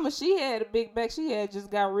 my mama, she had a big back. She had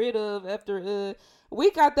just got rid of after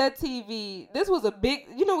we got that TV. This was a big,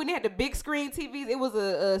 when they had the big screen TVs, it was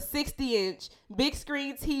a 60-inch big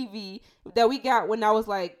screen TV that we got when I was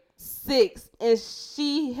like 6. And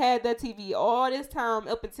she had that TV all this time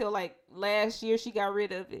up until like last year. She got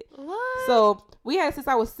rid of it. What? So we had it since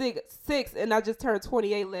I was 6 and I just turned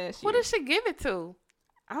 28 last year. What did she give it to?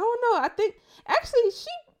 I don't know. I think, actually, she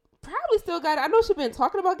probably still got it. I know she's been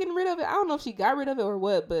talking about getting rid of it. I don't know if she got rid of it or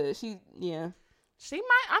what, but yeah. She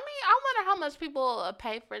might. I mean, I wonder how much people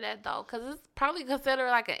pay for that though, because it's probably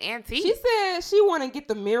considered like an antique. She said she want to get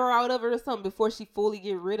the mirror out of it or something before she fully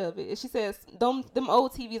get rid of it. And she says them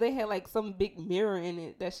old TVs, they had like some big mirror in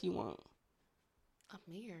it that she want. A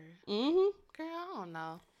mirror. Mm-hmm. Girl, I don't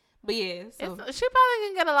know. But yeah, so She probably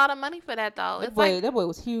can get a lot of money for that though. that boy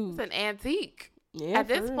was huge. It's an antique Yeah, at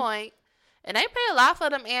this for real. point. And they pay a lot for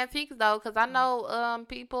them antiques though, because I know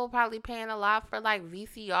people probably paying a lot for like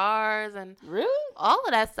VCRs and Really? all of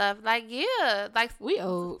that stuff. Like, yeah, like We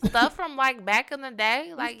old. stuff from like back in the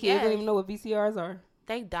day. Like, These kids don't yeah, even know what VCRs are.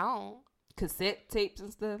 they don't. Cassette tapes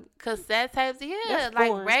and stuff. Cassette tapes, yeah, That's like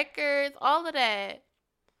foreign. records, all of that.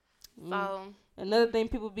 So Another thing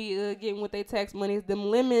people be getting with their tax money is them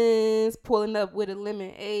lemons, pulling up with a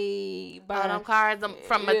lemonade. all them cars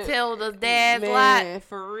from Matilda's dad's lot. Man,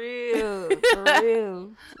 for real. For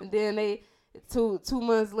real. And then they, 2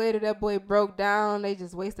 months later, that boy broke down. They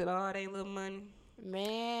just wasted all their little money.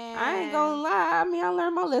 Man. I ain't gonna lie. I mean, I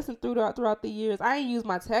learned my lesson throughout the years. I ain't used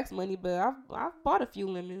my tax money, but I've bought a few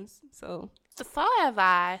lemons. So have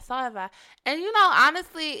I. And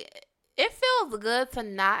honestly, it feels good to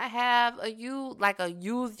not have a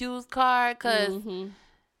used car, because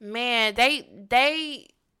man,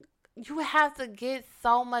 you have to get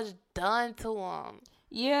so much done to them.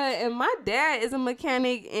 Yeah, and my dad is a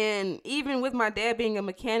mechanic, and even with my dad being a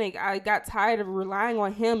mechanic, I got tired of relying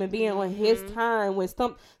on him and being on his time. When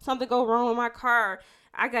something go wrong with my car,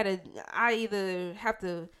 I either have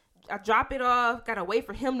to drop it off, gotta wait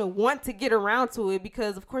for him to want to get around to it,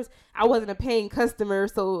 because of course I wasn't a paying customer.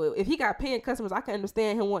 So if he got paying customers, I can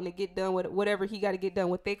understand him wanting to get done with whatever he got to get done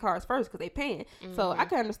with their cars first, because they paying. So I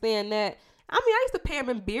can understand that. I mean, I used to pay him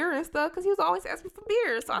in beer and stuff, because he was always asking for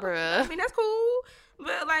beer. So I mean, that's cool.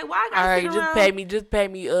 But like, why I gotta sit around? Just pay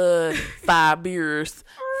me 5 beers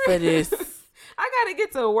for this. I gotta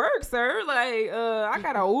get to work, sir. Like, I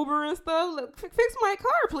got an Uber and stuff. Look, fix my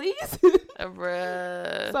car, please.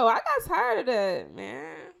 Bruh. So I got tired of that,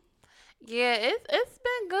 man. Yeah, it's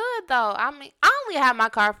been good though. I mean, I only had my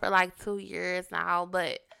car for like 2 years now,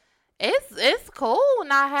 but it's cool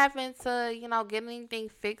not having to, get anything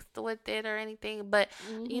fixed with it or anything. But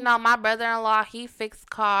my brother-in-law, he fixed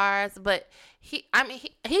cars, but he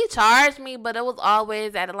charged me, but it was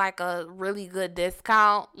always at like a really good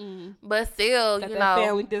discount. But still, got that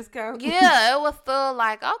family discount. Yeah, it was still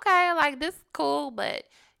like, okay, like this is cool, but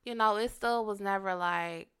it still was never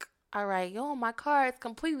like, all right, my car is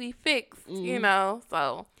completely fixed,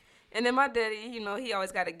 so. And then my daddy, he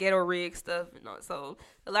always got a ghetto rig stuff, so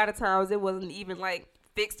a lot of times it wasn't even like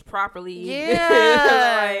fixed properly. Yeah.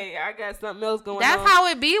 Like, I got something else going on. That's how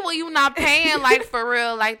it be when you not paying like for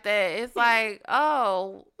real like that. It's like,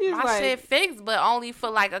 oh, my shit fixed, but only for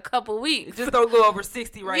like a couple weeks. Just don't go over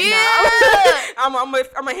 60 right now. I'm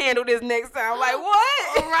gonna handle this next time. Like,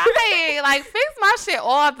 what? Right. Like, fix my shit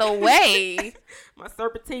all the way. My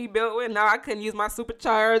serpentine belt went. Now I couldn't use my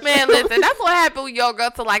supercharged. Man, listen, that's what happened when you go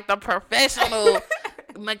to like the professional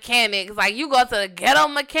mechanics. Like, you go to the ghetto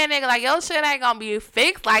mechanic, like, your shit ain't gonna be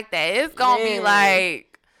fixed like that. It's gonna be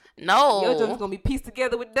like, no. Your joint's gonna be pieced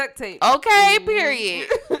together with duct tape. Okay, period.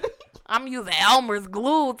 I'm using Elmer's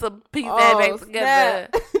glue to piece that back together.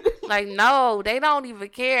 Like, no, they don't even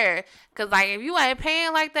care. Cause like, if you ain't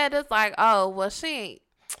paying like that, it's like, oh, well, she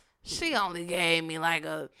only gave me like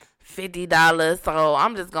a $50, so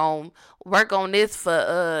I'm just gonna work on this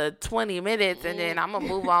for 20 minutes, and then I'm gonna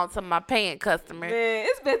move on to my paying customer. Man,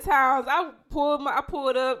 it's been times I pulled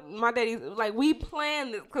up. My daddy's like, we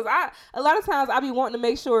planned this, because a lot of times I be wanting to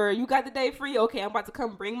make sure you got the day free. Okay, I'm about to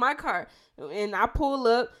come bring my car, and I pull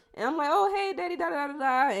up, and I'm like, oh, hey, daddy, da da da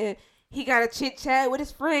da, and he got a chit chat with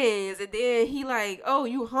his friends, and then he like, oh,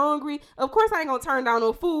 you hungry? Of course I ain't gonna turn down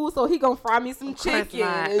no food, so he gonna fry me some chicken.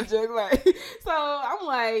 And just like, so I'm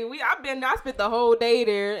like, I spent the whole day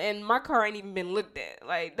there, and my car ain't even been looked at.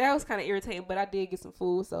 Like, that was kind of irritating, but I did get some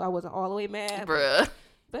food, so I wasn't all the way mad. Bruh.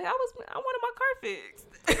 But I wanted my car fixed.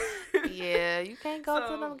 Yeah, you can't go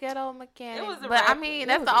to them ghetto mechanics. But wrap. I mean,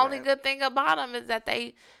 that's the only good thing about them, is that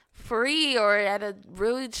they free or at a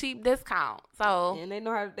really cheap discount. So, and they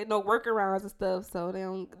know workarounds and stuff, so they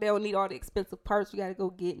don't need all the expensive parts you gotta go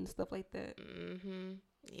get and stuff like that.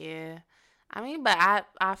 Yeah, I mean, but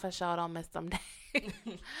I for sure don't miss them days.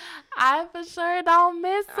 I for sure don't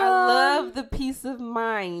miss them. I love the peace of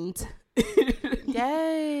mind.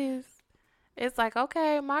 Yes. It's like,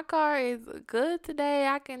 okay, my car is good today.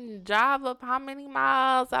 I can drive up how many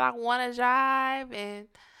miles that I want to drive, and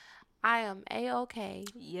I am A-okay.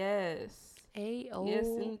 Yes. A-okay. Yes,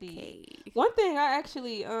 indeed. One thing I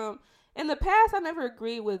actually, in the past, I never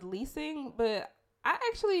agreed with leasing, but I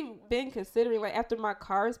actually been considering, like, after my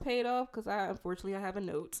car is paid off, because unfortunately I have a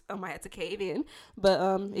note. I had to cave in, but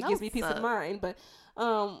it gives me peace of mind. But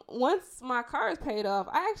once my car is paid off,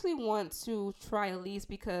 I actually want to try a lease,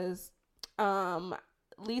 because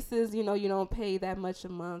leases, you don't pay that much a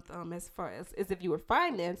month as far as if you were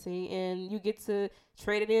financing, and you get to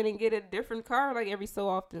trade it in and get a different car like every so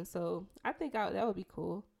often. So I think that would be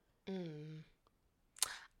cool.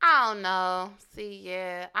 I don't know. See,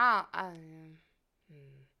 yeah, I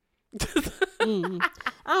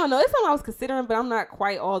don't know. It's something I was considering, but I'm not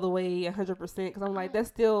quite all the way 100%, because I'm like, that's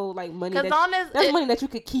still like money. That's money that you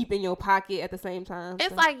could keep in your pocket at the same time.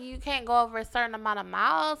 It's like you can't go over a certain amount of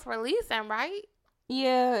miles for leasing, right?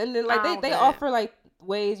 Yeah, and then like they offer like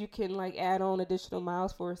ways you can like add on additional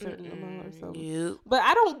miles for a certain amount or something. Yep. But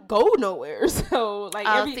I don't go nowhere, so like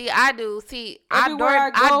I do. See, I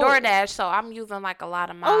everywhere I go- DoorDash, so I'm using like a lot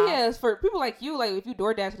of miles. Oh yes, for people like you, like if you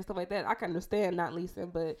DoorDash and stuff like that, I can understand not leasing.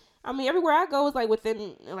 But I mean, everywhere I go is like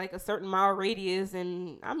within like a certain mile radius,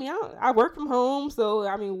 and I mean, I work from home, so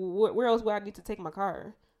I mean, where else would I need to take my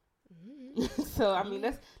car? So I mean,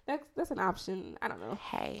 that's an option. I don't know.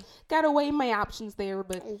 Hey, Gotta weigh my options there,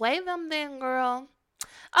 but weigh them then, girl.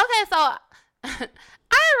 Okay, so I didn't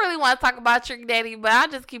really want to talk about Trick Daddy, but I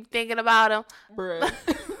just keep thinking about him. bruh.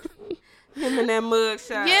 Him and that mug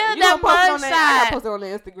shot. Yeah, You that gonna post it mug on I shot. gotta post it on the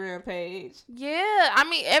Instagram page. Yeah, I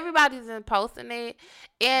mean everybody's been posting it,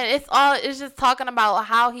 and it's just talking about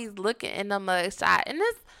how he's looking in the mugshot, and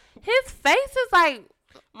his face is like,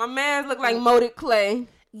 My man look like molded clay.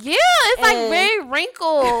 yeah, it's like And- very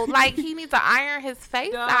wrinkled, like he needs to iron his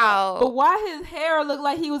face out. But why his hair looked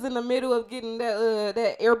like he was in the middle of getting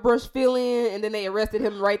that airbrush fill in, and then they arrested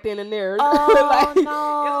him right then and there. Oh, like, It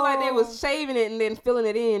no. looked like they was shaving it and then filling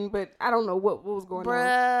it in, but I don't know what was going Bruh. on.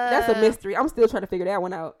 That's a mystery. I'm still trying to figure that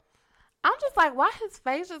one out. I'm just like, why his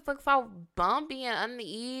face just looks so bumpy and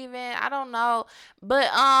uneven? I don't know. But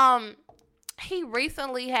he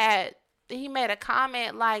recently made a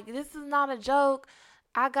comment like, this is not a joke.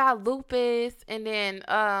 I got lupus, and then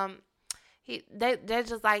they're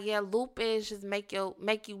just like, yeah, lupus just make you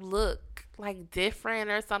look like different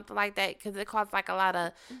or something like that, because it causes like a lot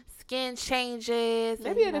of skin changes.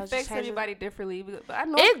 Maybe and, it just affects changes. everybody differently, but I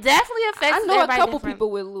know It definitely affects. I know a everybody couple different.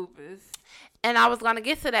 people with lupus. And I was gonna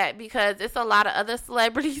get to that because it's a lot of other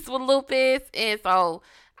celebrities with lupus, and so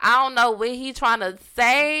I don't know what he trying to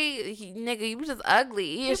say. Nigga, you just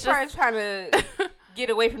ugly. He's probably trying to get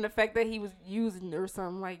away from the fact that he was using or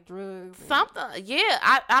something like drugs. something.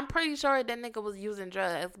 Yeah, I'm pretty sure that nigga was using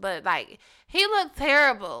drugs, but like he looked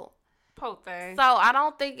terrible. Poor thing. So I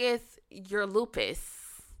don't think it's your lupus.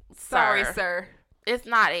 Sorry, sir. It's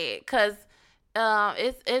not it, cause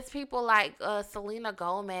it's people like Selena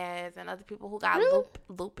Gomez and other people who got Really?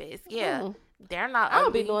 lupus. Yeah, Mm. they're not. I don't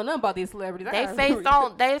ugly. be knowing nothing about these celebrities. They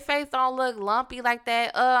face don't look lumpy like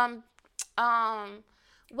that.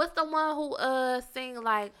 What's the one who sing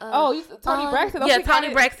like Tony Braxton. Yeah, Tony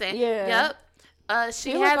Braxton. Yeah. Yep.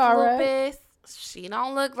 She She look has alright. lupus. She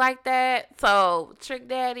don't look like that. So Trick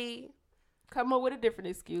Daddy, Come up with a different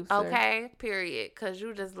excuse. Sir. okay, period. Cause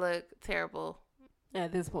you just look terrible.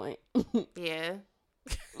 At this point. Yeah.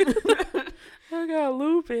 I got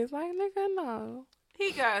lupus. Like, nigga, no.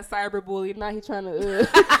 He got cyberbullied. Now he trying to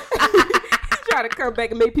he trying to come back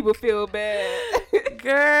and make people feel bad.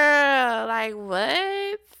 Girl, like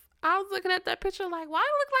what? I was looking at that picture like, why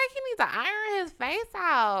it look like he needs to iron his face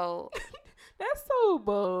out? That's so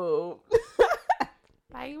bold.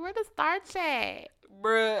 Like, where the starch at?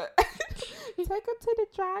 Bruh. Take her to the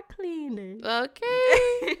dry cleaner.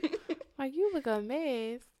 Okay. Like, you look a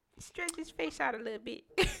mess. Stretch his face out a little bit.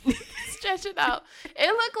 Stretch it out. It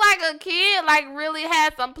looked like a kid, like, really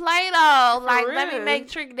had some Play-Doh. Like, let me real. make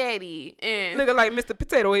Trick Daddy. Looking like Mr.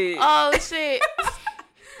 Potato Head. Oh, shit.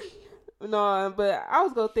 No, but I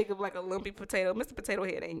was gonna think of like a lumpy potato. Mr. Potato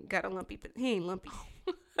Head ain't got a lumpy. He ain't lumpy.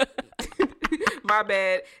 My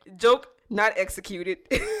bad. Joke not executed.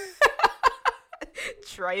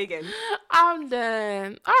 Try again. I'm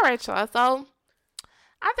done. All right, y'all. So,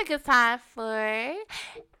 I think it's time for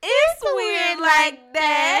It's weird like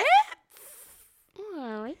that.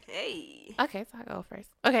 All right. Hey. Okay, so I go first.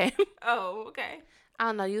 Okay. Oh, okay. I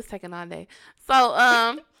don't know. You was taking all day. So,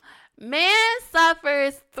 man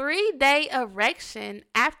suffers 3-day erection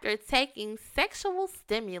after taking sexual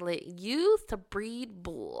stimulant used to breed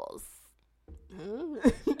bulls.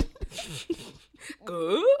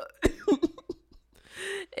 Good.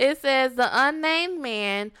 It says the unnamed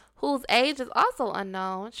man, whose age is also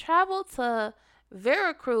unknown, traveled to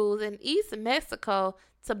Veracruz in East Mexico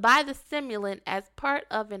to buy the stimulant as part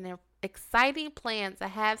of an exciting plan to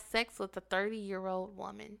have sex with a 30-year-old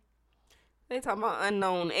woman. They talking about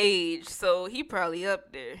unknown age, so he probably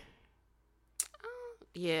up there.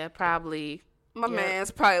 Yeah, probably. My Yep.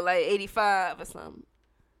 man's probably like 85 or something.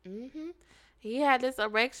 Mm-hmm. He had this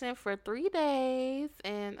erection for 3 days,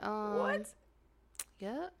 and What?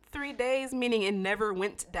 Yep, 3 days, meaning it never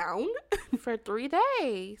went down? for 3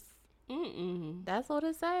 days. Mm-mm. That's what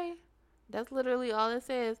it say. That's literally all it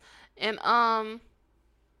says. And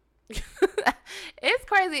it's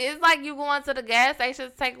crazy. It's like you going to the gas station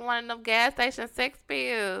to take one of them gas station sex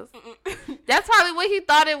pills. That's probably what he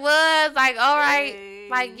thought it was. Like, all right, Hey.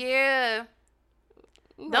 like yeah,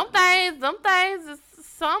 them things is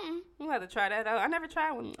something. I'm gonna have to try that out. I never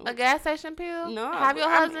tried one. A gas station pill. No. Have your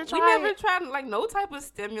husband We try never it? tried like no type of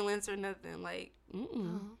stimulants or nothing. Like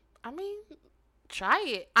I mean, try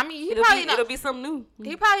it. I mean, It'll be something new.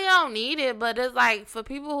 He probably don't need it, but it's like for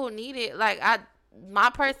people who need it. Like my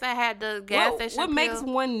person had the gas station. What makes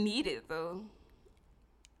one need it though?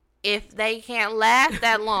 If they can't last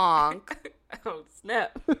that long. Oh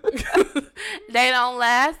snap! They don't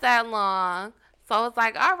last that long, so it's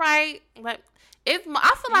like, all right, like I feel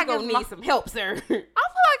like it's need some help, sir. I feel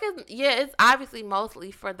like it's obviously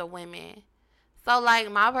mostly for the women. So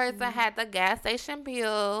like my person had the gas station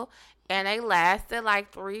bill, and they lasted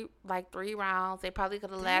like three rounds. They probably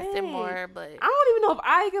could have lasted more, but I don't even know if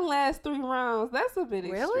I can last 3 rounds. That's a bit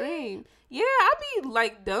extreme. Yeah, I be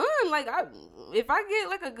like done. Like if I get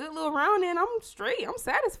like a good little round in, I'm straight. I'm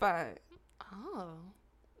satisfied. oh.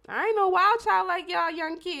 I ain't no wild child like y'all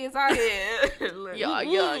young kids out here. Like, Y'all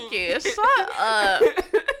young kids, shut up.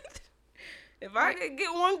 If I could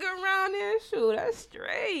get one good round in, shoot, that's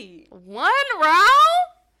straight. 1 round?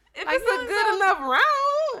 If Like, it's a good enough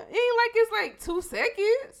round, it ain't like it's like 2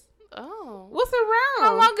 seconds. Oh. What's a round?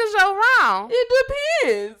 How long is your round? It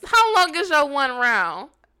depends. How long is your 1 round?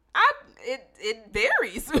 It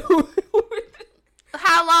varies.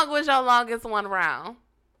 How long was your longest 1 round?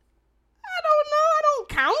 I don't know. I don't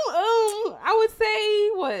count. I would say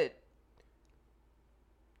what?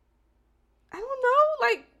 I don't know.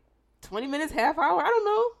 Like 20 minutes, half hour. I don't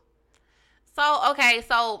know.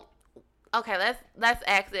 Okay, let's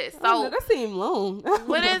ask this. I don't know, So that seems long.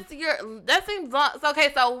 what is your that seems long. So,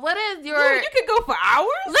 okay, so what is your Dude, you could go for hours.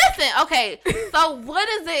 Listen, okay. So what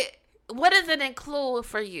does it include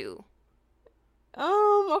for you?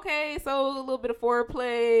 Okay, so a little bit of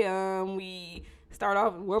foreplay. We start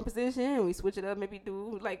off in one position and we switch it up. Maybe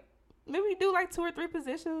do like 2 or 3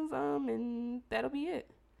 positions. And that'll be it.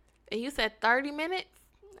 And you said 30 minutes?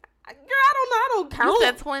 Girl, I don't know. I don't count. You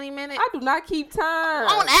said 20 minutes? I do not keep time.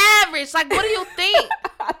 On average, like what do you think?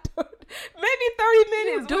 Maybe 30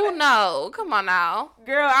 minutes. Do know. Come on now.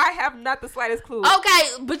 Girl, I have not the slightest clue. Okay,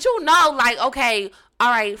 but you know, like, okay, all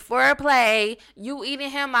right, foreplay, you eating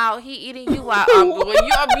him out, he eating you out.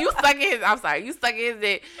 You sucking his, I'm sorry, you sucking his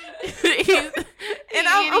dick. And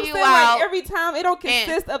I'm saying, like, every time, it don't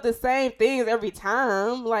consist of the same things every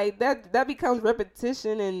time. Like, that becomes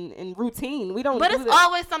repetition and routine. We don't But do it's that.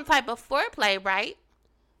 always some type of foreplay, right?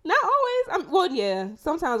 Not always. Well, yeah.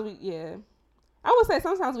 Sometimes I would say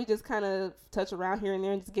sometimes we just kind of touch around here and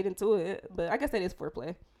there and just get into it. But I guess that is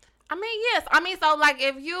foreplay. I mean, yes. I mean, so, like,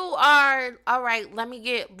 if you are, all right, let me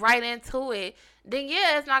get right into it, then,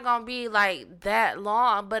 yeah, it's not going to be, like, that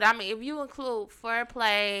long. But, I mean, if you include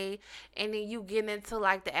foreplay and then you get into,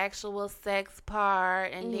 like, the actual sex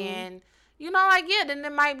part and then, you know, like, yeah, then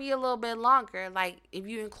it might be a little bit longer. Like, if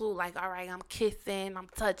you include, like, all right, I'm kissing, I'm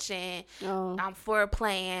touching, I'm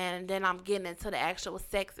foreplaying, and then I'm getting into the actual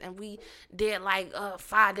sex, and we did, like,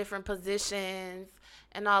 5 different positions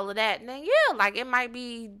and all of that. And then, yeah, like, it might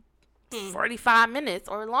be 45 minutes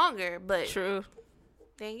or longer, but True.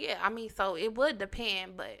 then yeah, I mean, so it would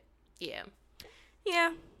depend, but yeah.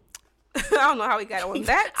 I don't know how we got on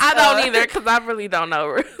that. I don't either, because I really don't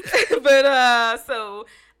know. But so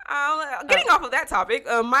getting off of that topic,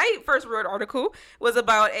 my first read article was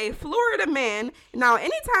about a Florida man. Now,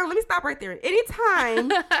 anytime, let me stop right there.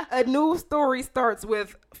 Anytime a news story starts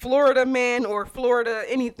with Florida man or Florida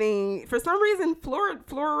anything, for some reason,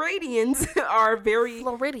 Floridians are very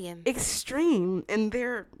Floridian, extreme, and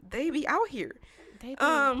they be out here. They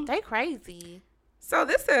crazy. So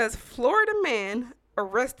this says Florida man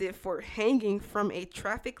arrested for hanging from a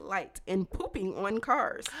traffic light and pooping on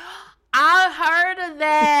cars. I heard of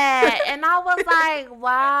that, and I was like,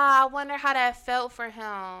 wow, I wonder how that felt for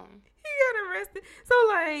him. He got arrested. So,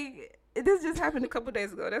 like, this just happened a couple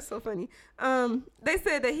days ago. That's so funny. They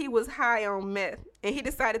said that he was high on meth, and he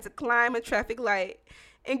decided to climb a traffic light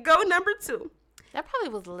and go number 2. That probably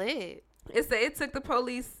was lit. It said it took the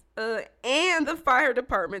police and the fire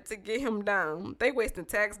department to get him down. They wasting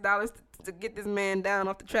tax dollars to get this man down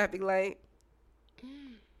off the traffic light.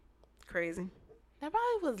 Crazy. That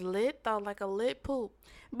probably was lit, though, like a lit poop.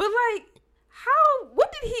 But, like,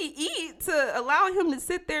 what did he eat to allow him to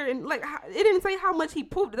sit there and, like, it didn't say how much he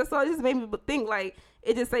pooped. That's all. It just made me think, like,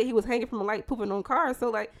 it just say he was hanging from a light pooping on cars.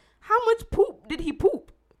 So, like, how much poop did he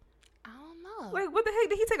poop? I don't know. Like, what the heck?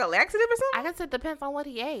 Did he take a laxative or something? I guess it depends on what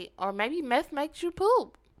he ate. Or maybe meth makes you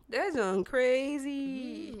poop. That's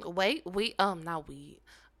crazy. Not weed.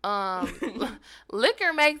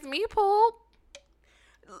 Liquor makes me poop.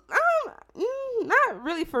 Not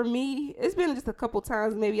really for me. It's been just a couple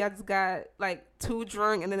times. Maybe I just got like too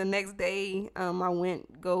drunk, and then the next day, I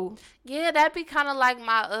went go. Yeah, that'd be kind of like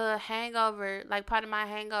my hangover, like part of my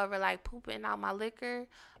hangover, like pooping out my liquor.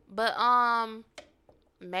 But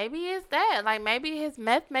maybe it's that. Like, maybe his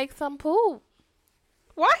meth makes him poop.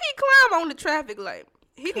 Why he climb on the traffic light?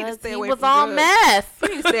 He need to 'Cause stay he away was from on drugs. meth. He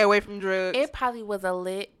need to stay away from drugs. It probably was a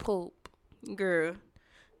lit poop. Girl.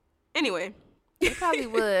 Anyway. It probably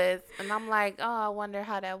was. And I'm like, oh, I wonder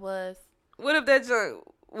how that was. What if that junk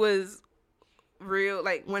was real,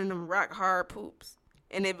 like one of them rock hard poops,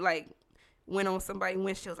 and it like went on somebody's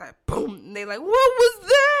windshield, like boom, and they like, what was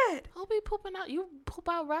that? Who be pooping out? You poop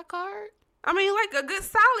out rock hard? I mean, like a good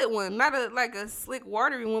solid one, not a slick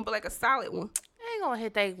watery one, but like a solid one. I ain't gonna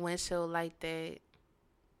hit that windshield like that.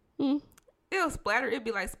 It'll splatter. It'd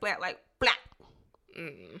be like splat, like splat.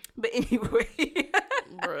 Mm. But anyway,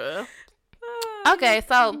 Bruh. Okay,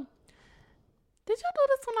 so did you do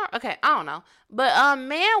this one? Okay, I don't know. But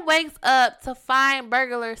man wakes up to find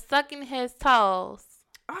burglar sucking his toes.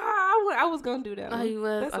 I was gonna do that. Oh, you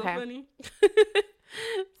was? That's Okay. so funny.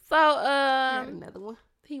 So Got another one.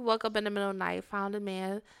 he woke up in the middle of the night, found a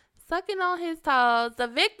man sucking on his toes. The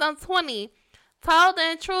victim, 20, told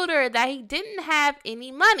the intruder that he didn't have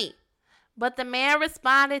any money. But the man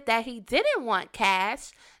responded that he didn't want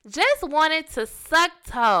cash, just wanted to suck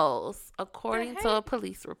toes, according to a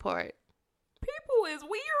police report. People is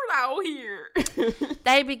weird out here.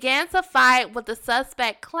 They began to fight, with the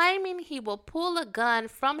suspect claiming he will pull a gun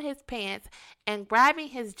from his pants and grabbing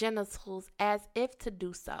his genitals as if to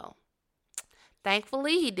do so.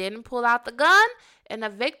 Thankfully, he didn't pull out the gun, and the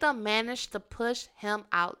victim managed to push him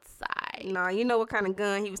outside. Nah, you know what kind of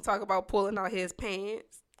gun he was talking about pulling out his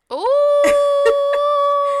pants? Ooh!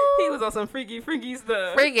 He was on some freaky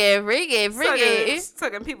stuff. Freaky.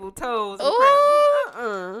 Sucking people's toes.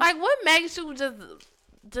 Ooh. Like, what makes you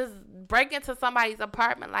just break into somebody's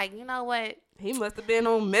apartment? Like, you know what? He must have been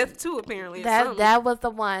on meth too, apparently. or something. That was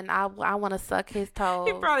the one. I want to suck his toes.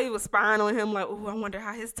 He probably was spying on him, like, "Ooh, I wonder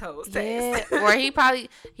how his toes taste." Yeah. Or he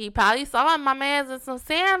probably saw my man's in some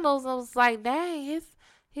sandals and was like, dang,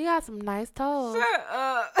 he got some nice toes. Shut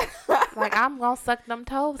up. Like, I'm gonna suck them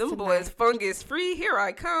toes Them tonight. boys fungus free. Here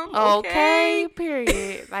I come. Okay,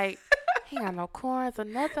 period. Like, he got no corns or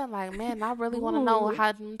nothing. Like, man, I really want to know Ooh.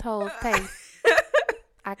 how them toes taste.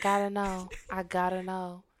 I gotta know.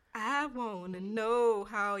 I want to know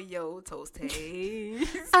how your toes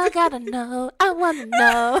taste. I gotta know. I want to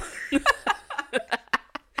know.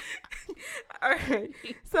 All right.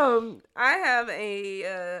 So I have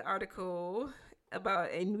a article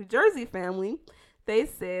about a New Jersey family. They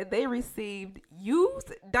said they received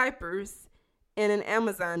used diapers in an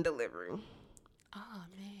Amazon delivery. Oh,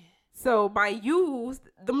 man. So by used,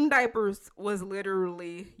 them diapers was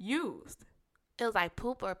literally used. It was like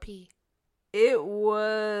poop or pee. It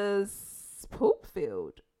was poop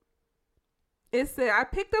filled. It said, I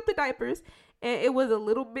picked up the diapers and it was a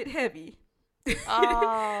little bit heavy.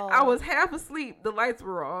 Oh. I was half asleep. The lights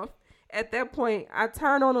were off. At that point, I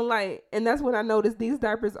turned on the light, and that's when I noticed these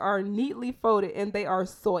diapers are neatly folded and they are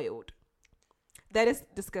soiled. That is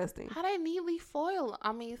disgusting. How they neatly fold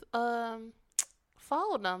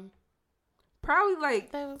them? Probably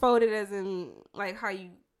like They was- folded as in like how you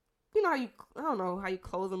know how you, I don't know, how you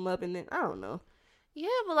close them up and then, I don't know. Yeah,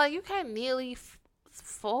 but like you can't neatly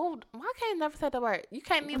fold. Why can't I never say the word? You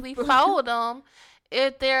can't neatly fold them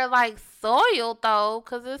if they're like soiled though,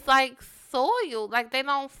 because it's like soiled. Like they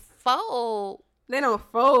don't fold. They don't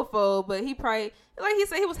fold, but he probably, like he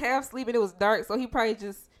said, he was half asleep and it was dark, so he probably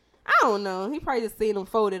just, I don't know, he probably just seen them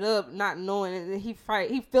folded up, not knowing it, and he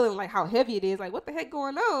feeling like how heavy it is, like what the heck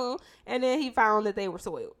going on, and then he found that they were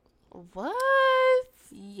soiled. What?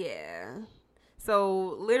 Yeah.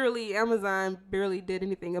 So literally Amazon barely did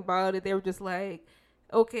anything about it. They were just like,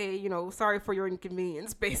 okay, you know, sorry for your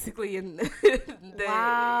inconvenience, basically. And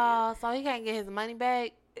Wow. So he can't get his money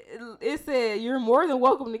back? it said, you're more than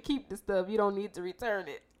welcome to keep the stuff. You don't need to return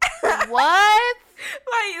it. What?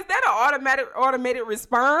 Like, is that an automated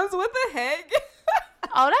response? What the heck?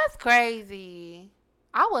 Oh, that's crazy.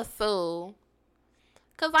 I would sue.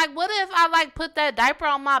 Cause like, what if I like put that diaper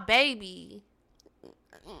on my baby?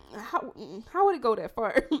 How would it go that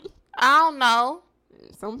far? I don't know.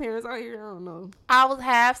 Some parents out here, I don't know. I was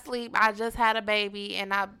half asleep. I just had a baby,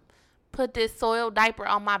 and I put this soiled diaper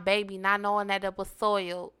on my baby, not knowing that it was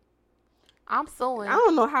soiled. I'm suing. I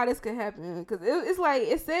don't know how this could happen because it's like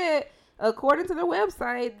it said, according to the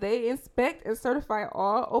website, they inspect and certify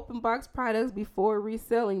all open box products before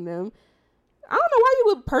reselling them. I don't know why you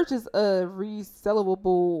would purchase a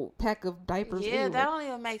resellable pack of diapers. Yeah, anyway. that don't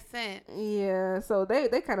even make sense. Yeah, so they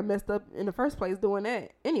kind of messed up in the first place doing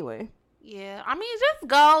that. Anyway. Yeah, I mean, just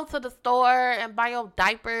go to the store and buy your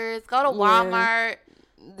diapers. Go to Walmart,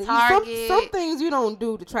 Target. Some things you don't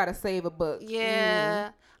do to try to save a buck.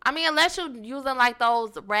 Yeah. I mean, unless you're using like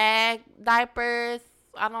those rag diapers,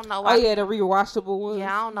 I don't know Oh why. yeah, the rewashable ones.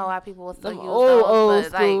 Yeah, I don't know why people will still Them use old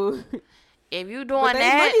those. But school. like, if you But doing they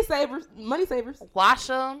that, money savers. wash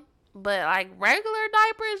them. But like regular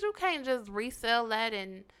diapers, you can't just resell that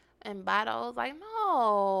and buy those. Like,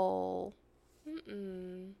 no.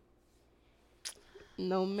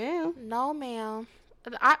 No, ma'am. No, ma'am.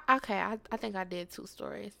 I think I did 2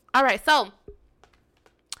 stories. All right, so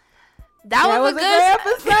that was a good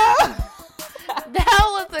episode. that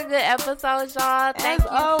was a good episode, y'all. Thank As you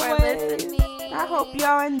always, for listening. I hope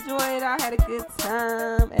y'all enjoyed. I had a good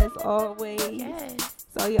time as always. Yes.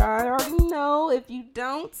 So y'all already know. If you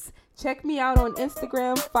don't, check me out on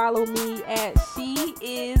Instagram. Follow me at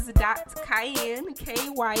sheis.kyenne,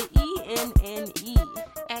 KYENNE.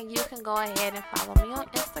 And you can go ahead and follow me on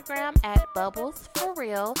Instagram at Bubbles for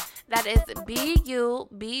Real. That is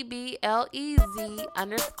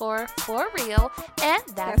BUBBLEZ_for real. And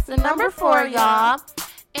that's the number 4, y'all.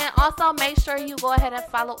 And also make sure you go ahead and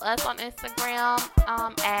follow us on Instagram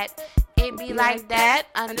at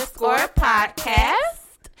itbelikeThat_podcast.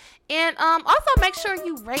 And also make sure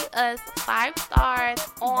you rate us 5 stars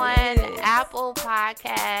on Apple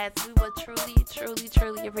Podcasts. We would truly, truly,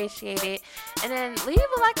 truly appreciate it. And then leave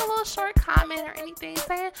like a little short comment or anything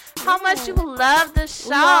saying how much you love the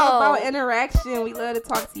show. We all about interaction. We love to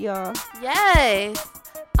talk to y'all. Yes.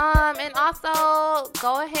 And also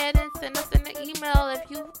go ahead and send us in the email if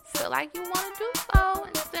you feel like you want to do so,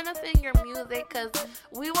 and send us in your music, because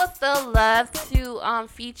we would still love to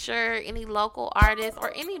feature any local artists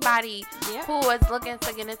or anybody who is looking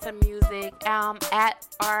to get into music in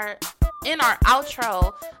our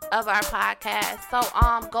outro of our podcast. So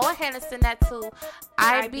go ahead and send that to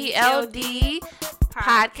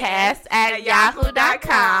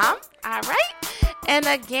ibldpodcast@yahoo.com. All right. And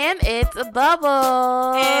again, it's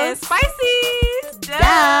Bubbles And Spicy.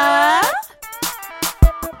 Duh.